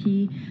sure that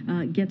he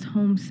gets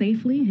home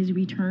safely, he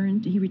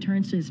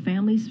returns to his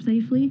family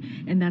safely,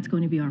 and that's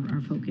going to be our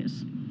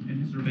focus.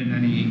 And has there been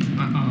any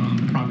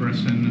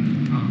progress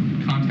in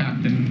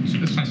contact and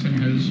assessing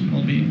his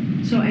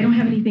well-being? So I don't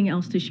have anything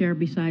else to share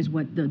besides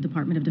what the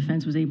Department of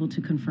Defense was able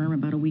to confirm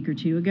about a week or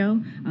two ago.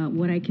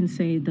 What I can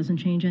say doesn't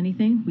change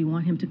anything. We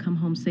want him to come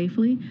home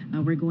safely.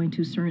 We're going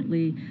to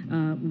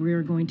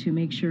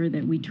make sure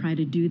that we try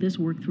to do this,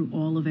 work through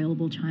all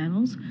available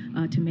channels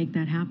to make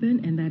that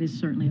happen, and that is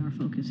certainly our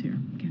focus here.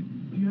 Okay.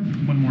 You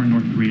have one more in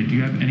North Korea. Do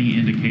you have any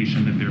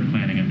indication that they're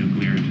planning a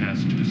nuclear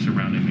test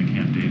surrounding the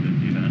Camp David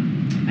event?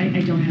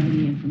 I don't have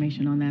any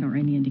information on that or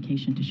any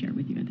indication to share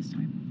with you at this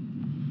time.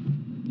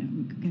 Yeah,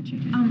 we can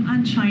change it.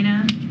 On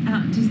China,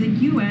 does the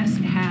U.S.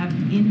 have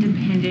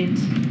independent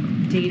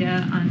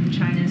data on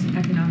China's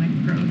economic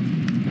growth?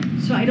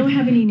 So I don't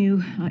have any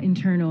new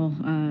internal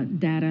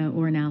data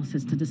or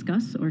analysis to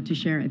discuss or to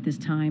share at this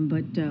time,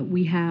 but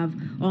we have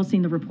all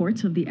seen the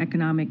reports of the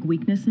economic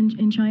weakness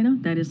in China.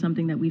 That is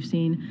something that we've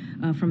seen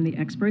from the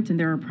experts, and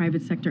there are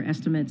private sector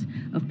estimates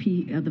of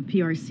the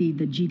PRC,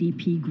 the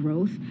GDP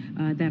growth,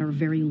 that are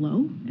very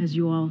low, as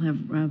you all have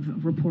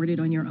reported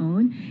on your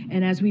own.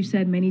 And as we've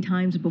said many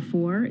times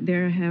before,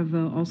 there have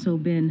also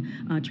been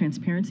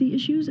transparency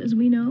issues, as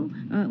we know,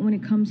 when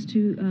it comes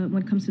to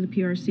the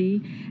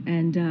PRC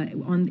and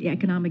on the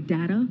economic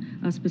data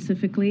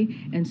specifically,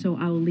 and so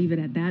I will leave it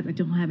at that. I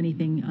don't have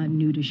anything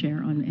new to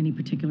share on any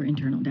particular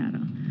internal data.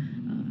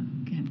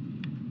 Go ahead.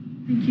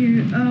 Thank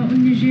you.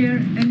 On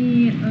Niger,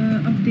 any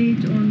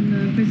update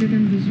on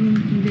President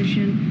Bazoum's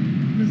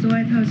condition? Does the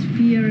White House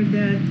fear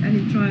that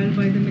any trial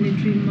by the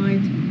military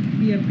might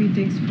be a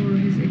pretext for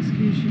his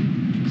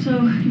execution? So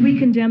we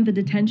condemn the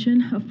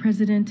detention of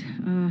President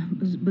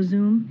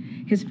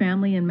Bazoum, his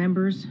family and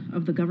members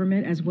of the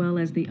government, as well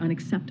as the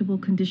unacceptable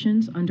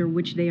conditions under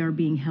which they are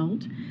being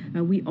held.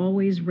 We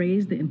always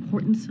raise the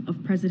importance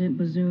of President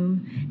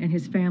Bazoum and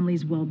his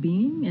family's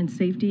well-being and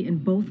safety in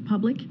both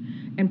public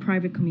and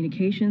private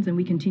communications, and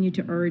we continue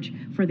to urge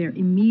for their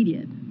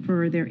immediate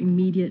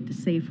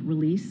safe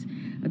release.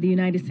 The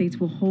United States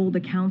will hold the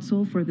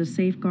Council for the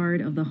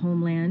Safeguard of the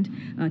Homeland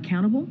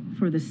accountable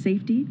for the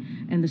safety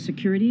and the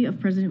security of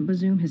President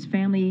Bazoum, his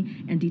family,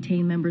 and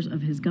detained members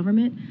of his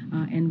government,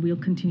 and we'll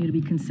continue to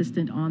be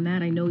consistent on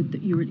that. I know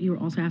that you were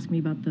also asking me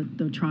about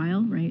the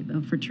trial, right,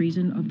 for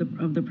treason of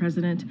the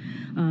president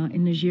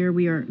in Niger.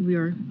 We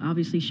are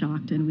obviously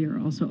shocked, and we are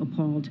also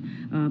appalled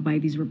by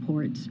these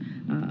reports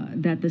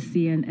that the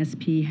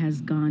CNSP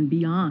has gone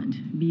beyond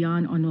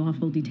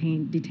unlawful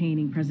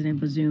detaining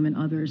President Bazoum and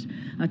others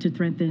to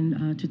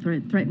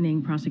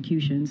threatening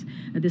prosecutions.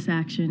 This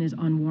action is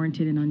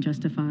unwarranted and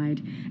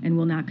unjustified and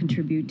will not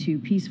contribute to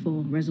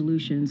peaceful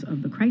resolutions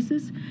of the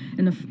crisis.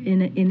 And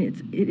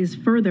it is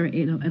further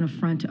an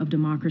affront of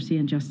democracy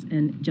and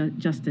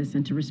justice,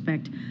 and to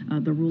respect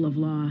the rule of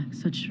law.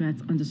 Such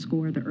threats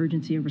underscore the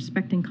urgency of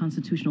respecting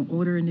constitutional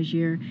order in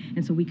Niger.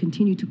 And so we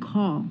continue to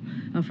call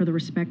for the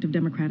respect of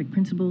democratic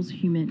principles,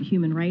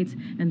 human rights,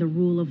 and the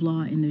rule of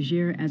law in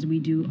Niger, as we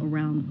do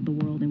around the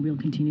world, and we'll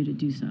continue to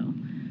do so.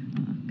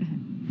 Go ahead.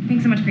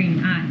 Thanks so much,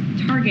 Karine.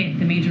 Target,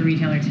 the major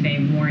retailer today,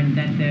 warned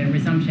that the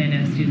resumption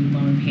of student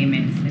loan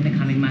payments in the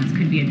coming months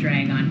could be a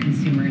drag on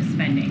consumer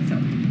spending. So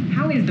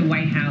how is the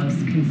White House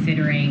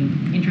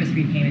considering interest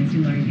repayments,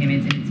 student loan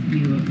repayments, in its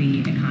view of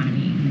the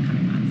economy in the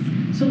coming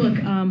months? So look,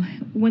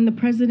 when the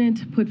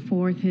president put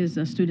forth his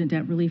student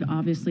debt relief,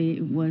 obviously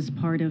it was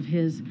part of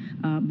his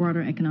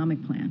broader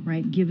economic plan,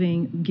 right?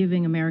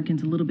 Giving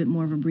Americans a little bit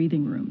more of a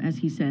breathing room, as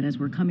he said, as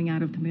we're coming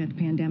out of the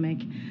pandemic,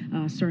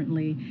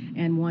 certainly,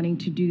 and wanting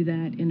to do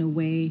that in a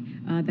way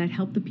that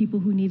helped the people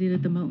who needed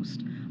it the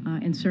most.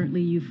 And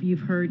certainly,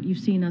 you've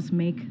seen us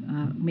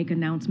make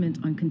announcements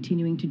on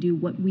continuing to do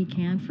what we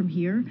can from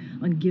here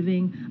on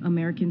giving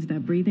Americans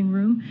that breathing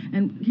room.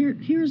 And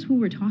here's who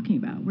we're talking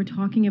about. We're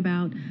talking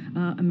about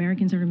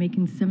Americans that are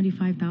making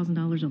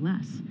 $75,000 or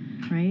less,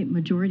 right?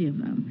 Majority of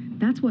them.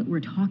 That's what we're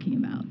talking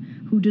about,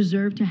 who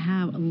deserve to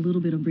have a little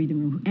bit of breathing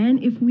room.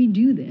 And if we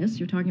do this,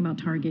 you're talking about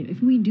Target,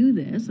 if we do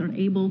this, are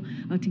able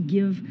to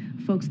give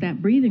folks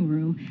that breathing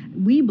room,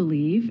 we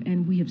believe,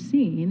 and we have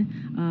seen,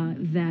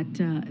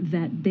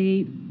 that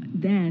they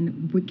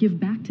then would give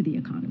back to the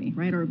economy,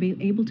 right? Or be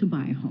able to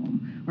buy a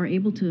home, or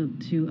able to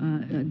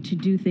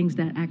do things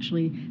that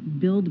actually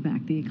build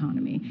back the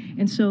economy.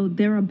 And so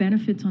there are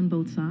benefits on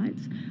both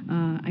sides.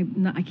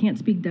 I can't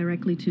speak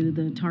directly to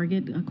the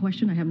Target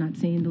question. I have not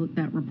seen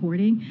that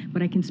reporting,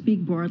 but I can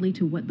speak broadly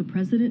to what the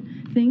president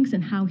thinks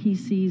and how he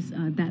sees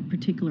that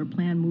particular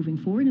plan moving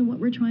forward and what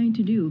we're trying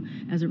to do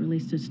as it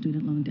relates to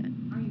student loan debt.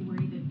 Are you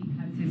worried that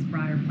because his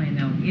broader plan,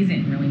 though,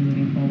 isn't really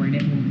moving forward,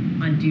 it will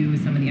undo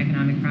some of the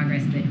economic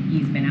progress that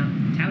he's been out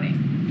touting?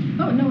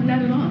 Oh, no,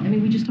 not at all. I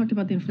mean, we just talked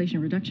about the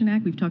Inflation Reduction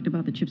Act. We've talked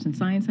about the CHIPS and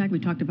Science Act. We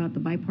talked about the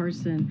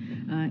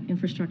bipartisan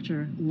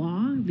infrastructure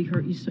law.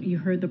 You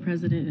heard the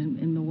president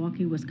in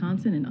Milwaukee,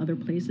 Wisconsin, and other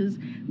places.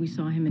 We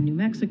saw him in New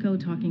Mexico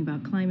talking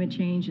about climate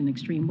change and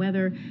extreme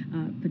weather.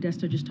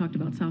 Podesta just talked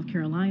about South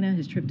Carolina,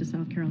 his trip to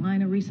South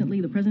Carolina recently.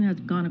 The president has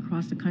gone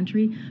across the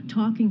country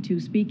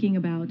speaking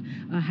about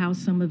how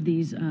some of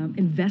these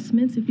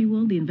investments, if you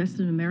will, the Invest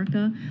in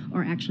America,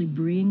 are actually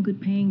bringing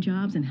good paying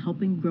jobs and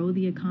helping grow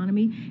the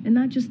economy. And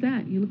not just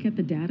that, you look at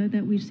the data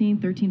that we've seen,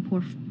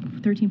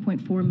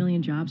 13.4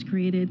 million jobs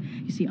created.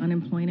 You see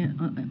unemployment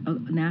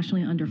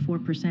nationally under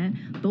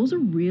 4%. Those are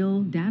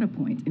real data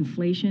points.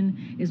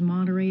 Inflation is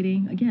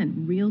moderating. Again,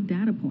 real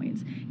data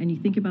points. And you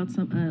think about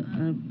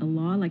a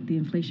law like the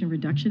Inflation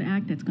Reduction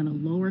Act that's going to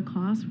lower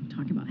costs. We're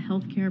talking about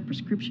healthcare,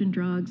 prescription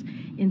drugs,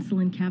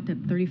 insulin capped at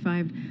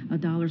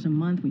 $35 a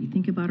month when you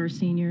think about our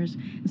seniors.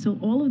 And so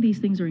all of these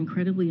things are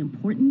incredibly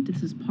important.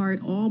 This is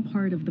all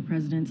part of the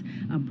president's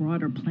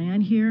broader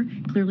plan here.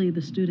 Clearly,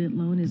 the student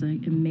loan is a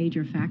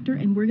major factor,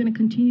 and we're going to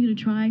continue to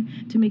try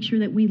to make sure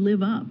that we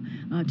live up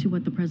to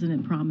what the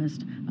president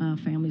promised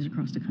families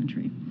across the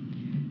country.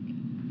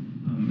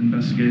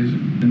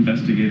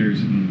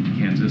 Investigators in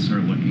Kansas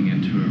are looking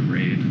into a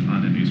raid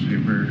on a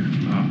newspaper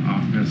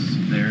office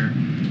there.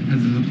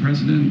 Has the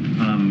president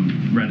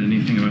read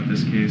anything about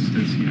this case?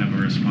 Does he have a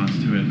response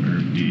to it, or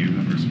do you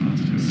have a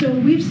response to it? So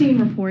we've seen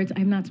reports.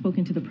 I've not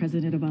spoken to the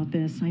president about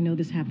this. I know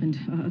this happened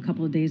a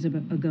couple of days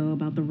ago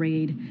about the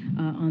raid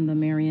on the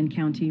Marion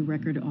County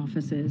record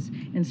offices,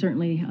 and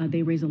certainly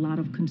they raise a lot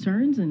of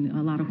concerns and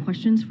a lot of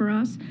questions for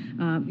us.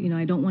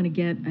 I don't want to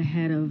get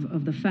ahead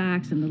of the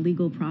facts and the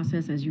legal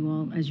process, as you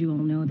all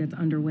know, that's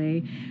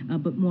underway.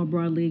 But more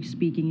broadly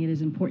speaking, it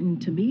is important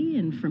to me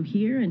and from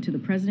here and to the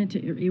president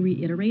to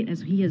reiterate,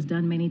 as he has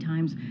done many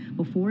times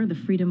before, the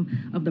freedom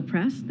of the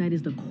press. That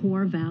is the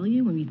core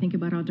value when we think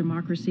about our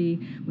democracy.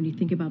 When you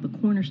think about the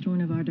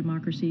cornerstone of our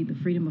democracy, the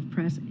freedom of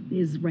press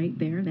is right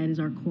there. That is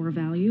our core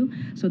value.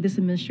 So this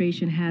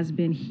administration has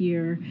been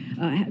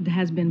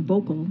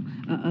vocal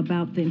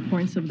about the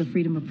importance of the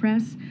freedom of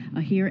press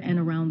here and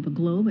around the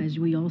globe. As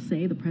we all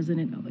say, the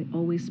president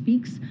always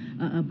speaks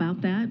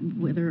about that,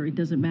 whether it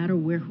doesn't matter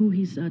who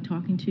he's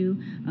talking to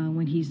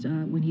when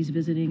he's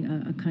visiting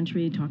a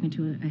country, talking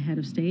to a head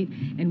of state,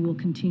 and we'll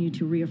continue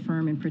to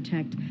reaffirm and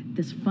protect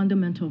this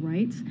fundamental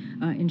rights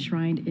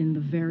enshrined in the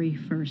very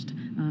First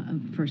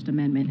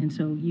Amendment. And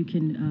so you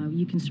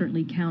can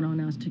certainly count on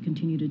us to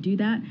continue to do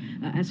that.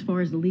 As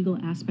far as the legal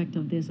aspect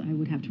of this, I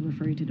would have to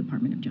refer you to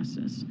Department of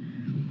Justice.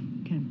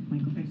 Okay,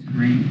 Michael. Thanks,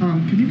 Karine.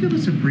 Can you give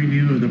us a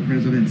preview of the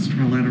president's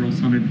trilateral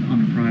summit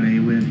on Friday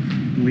with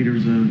the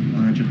leaders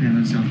of Japan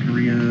and South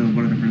Korea?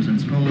 What are the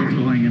president's goals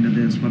going into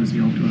this? What does he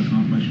hope to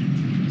accomplish?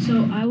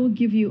 So I will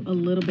give you a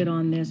little bit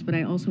on this, but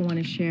I also want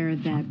to share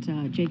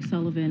that Jake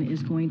Sullivan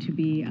is going to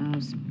be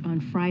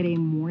on Friday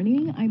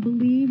morning, I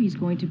believe. He's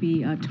going to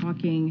be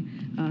talking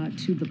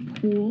to the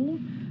pool.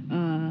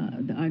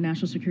 Our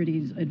national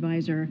security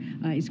advisor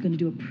is going to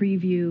do a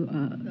preview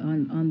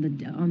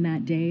on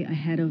that day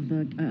ahead of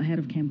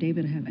Camp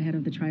David, ahead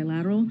of the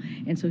trilateral,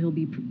 and so he'll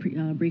be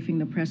briefing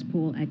the press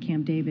pool at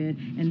Camp David,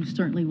 and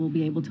certainly we'll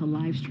be able to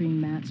live stream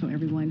that, so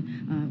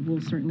everyone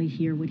will certainly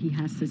hear what he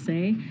has to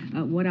say.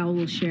 What I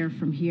will share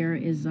from here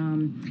is,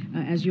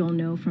 as you all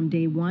know, from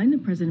day one,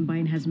 President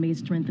Biden has made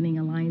strengthening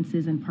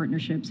alliances and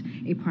partnerships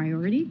a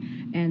priority,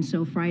 and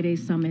so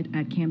Friday's summit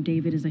at Camp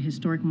David is a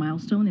historic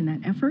milestone in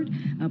that effort.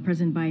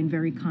 President Biden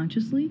very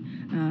consciously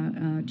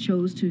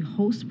chose to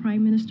host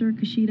Prime Minister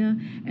Kishida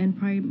and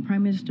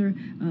Prime Minister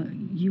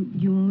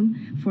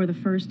Yoon for the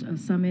first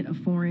summit of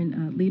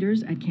foreign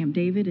leaders at Camp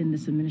David in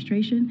this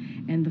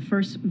administration, and the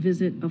first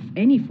visit of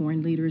any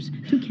foreign leaders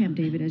to Camp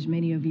David, as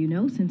many of you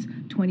know, since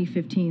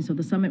 2015. So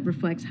the summit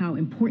reflects how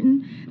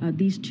important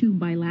these two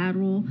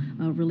bilateral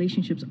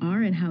relationships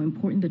are and how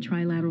important the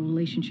trilateral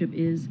relationship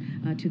is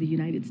to the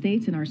United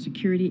States and our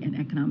security and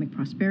economic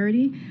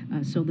prosperity.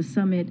 So the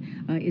summit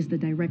is the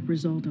direct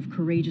result of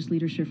courageous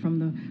leadership from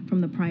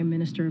the Prime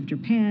Minister of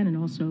Japan and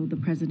also the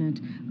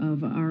President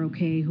of ROK,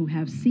 who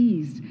have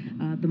seized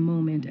the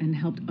moment and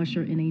helped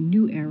usher in a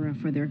new era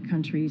for their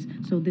countries.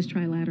 So this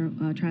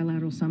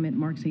trilateral summit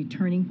marks a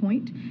turning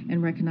point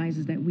and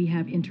recognizes that we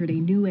have entered a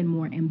new and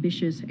more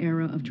ambitious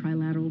era of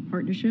trilateral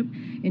partnership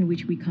in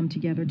which we come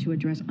together to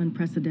address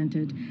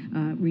unprecedented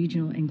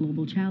regional and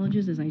global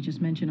challenges. As I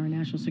just mentioned, our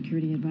national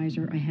security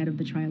advisor ahead of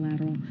the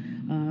trilateral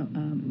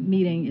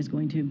meeting is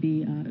going to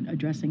be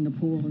addressing the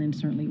pool, and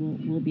certainly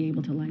we'll be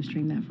able to live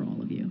stream that for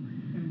all of you.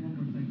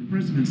 The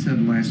president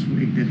said last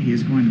week that he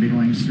is going to be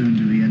going soon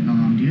to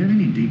Vietnam. Do you have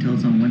any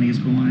details on when he's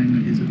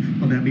going?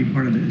 Will that be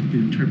part of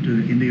the trip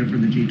to India for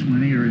the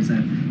G20, or is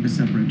that a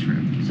separate trip?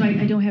 So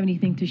I don't have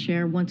anything to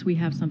share. Once we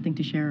have something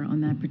to share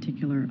on that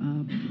particular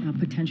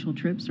potential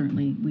trip,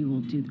 certainly we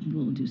will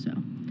do so.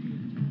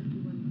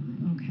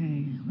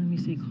 Okay, let me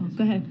see.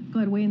 Go ahead,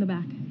 way in the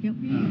back. Yep.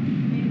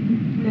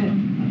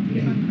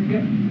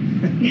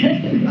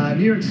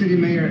 New York City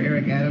Mayor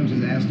Eric Adams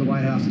has asked the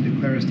White House to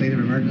declare a state of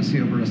emergency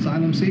over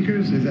asylum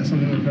seekers. Is that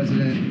something the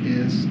president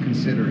is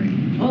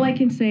considering? All I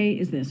can say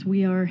is this: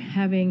 we are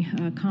having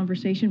a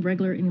conversation,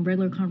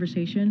 regular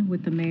conversation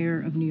with the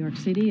mayor of New York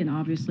City, and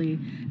obviously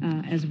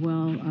as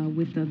well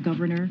with the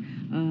governor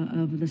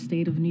of the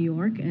state of New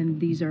York.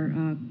 And these are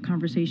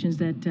conversations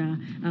that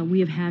we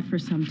have had for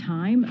some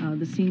time.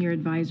 The senior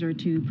advisor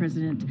to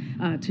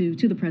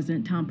the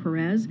president, Tom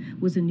Perez,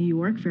 was in New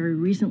York very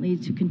recently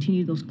to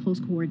continue those close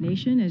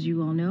coordination, as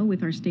you all know,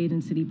 with our state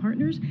and city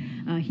partners.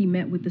 He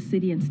met with the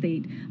city and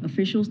state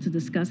officials to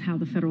discuss how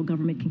the federal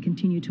government can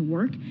continue to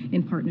work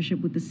in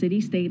partnership with the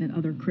city, state, and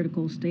other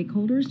critical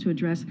stakeholders to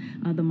address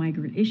the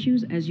migrant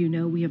issues. As you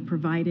know, we have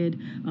provided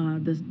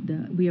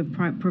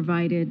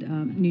provided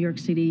New York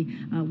City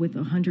with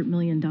 $100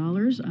 million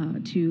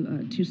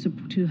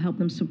to help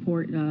them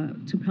support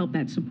to help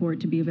that support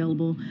to be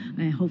available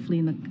hopefully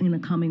in the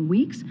coming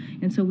weeks.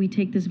 And so we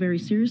take this very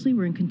seriously.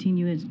 We're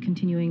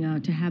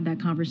continuing to have that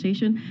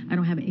conversation. I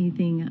don't have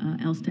anything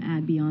else to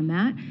add beyond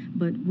that,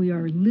 but we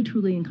are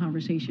literally in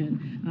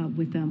conversation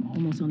with them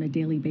almost on a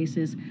daily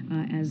basis,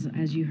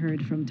 as you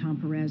heard from Tom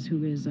Perez,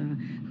 who's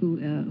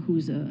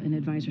an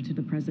advisor to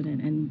the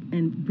president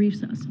and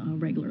briefs us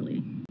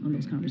regularly on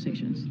those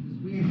conversations.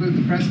 We include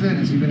the president.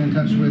 Has he been in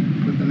touch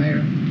with the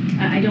mayor?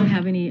 I don't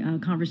have any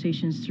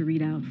conversations to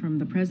read out from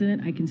the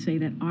president. I can say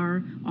that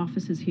our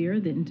office is here,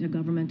 the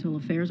Intergovernmental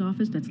Affairs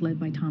Office, that's led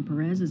by Tom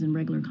Perez, is in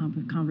regular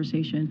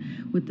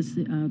conversation with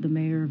the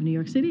mayor of New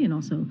York City and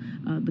also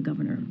the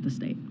governor of the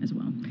state as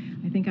well.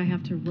 I think I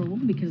have to roll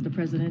because the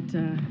president,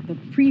 the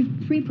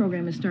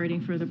pre-program is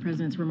starting for the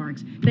president's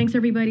remarks. Thanks,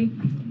 everybody.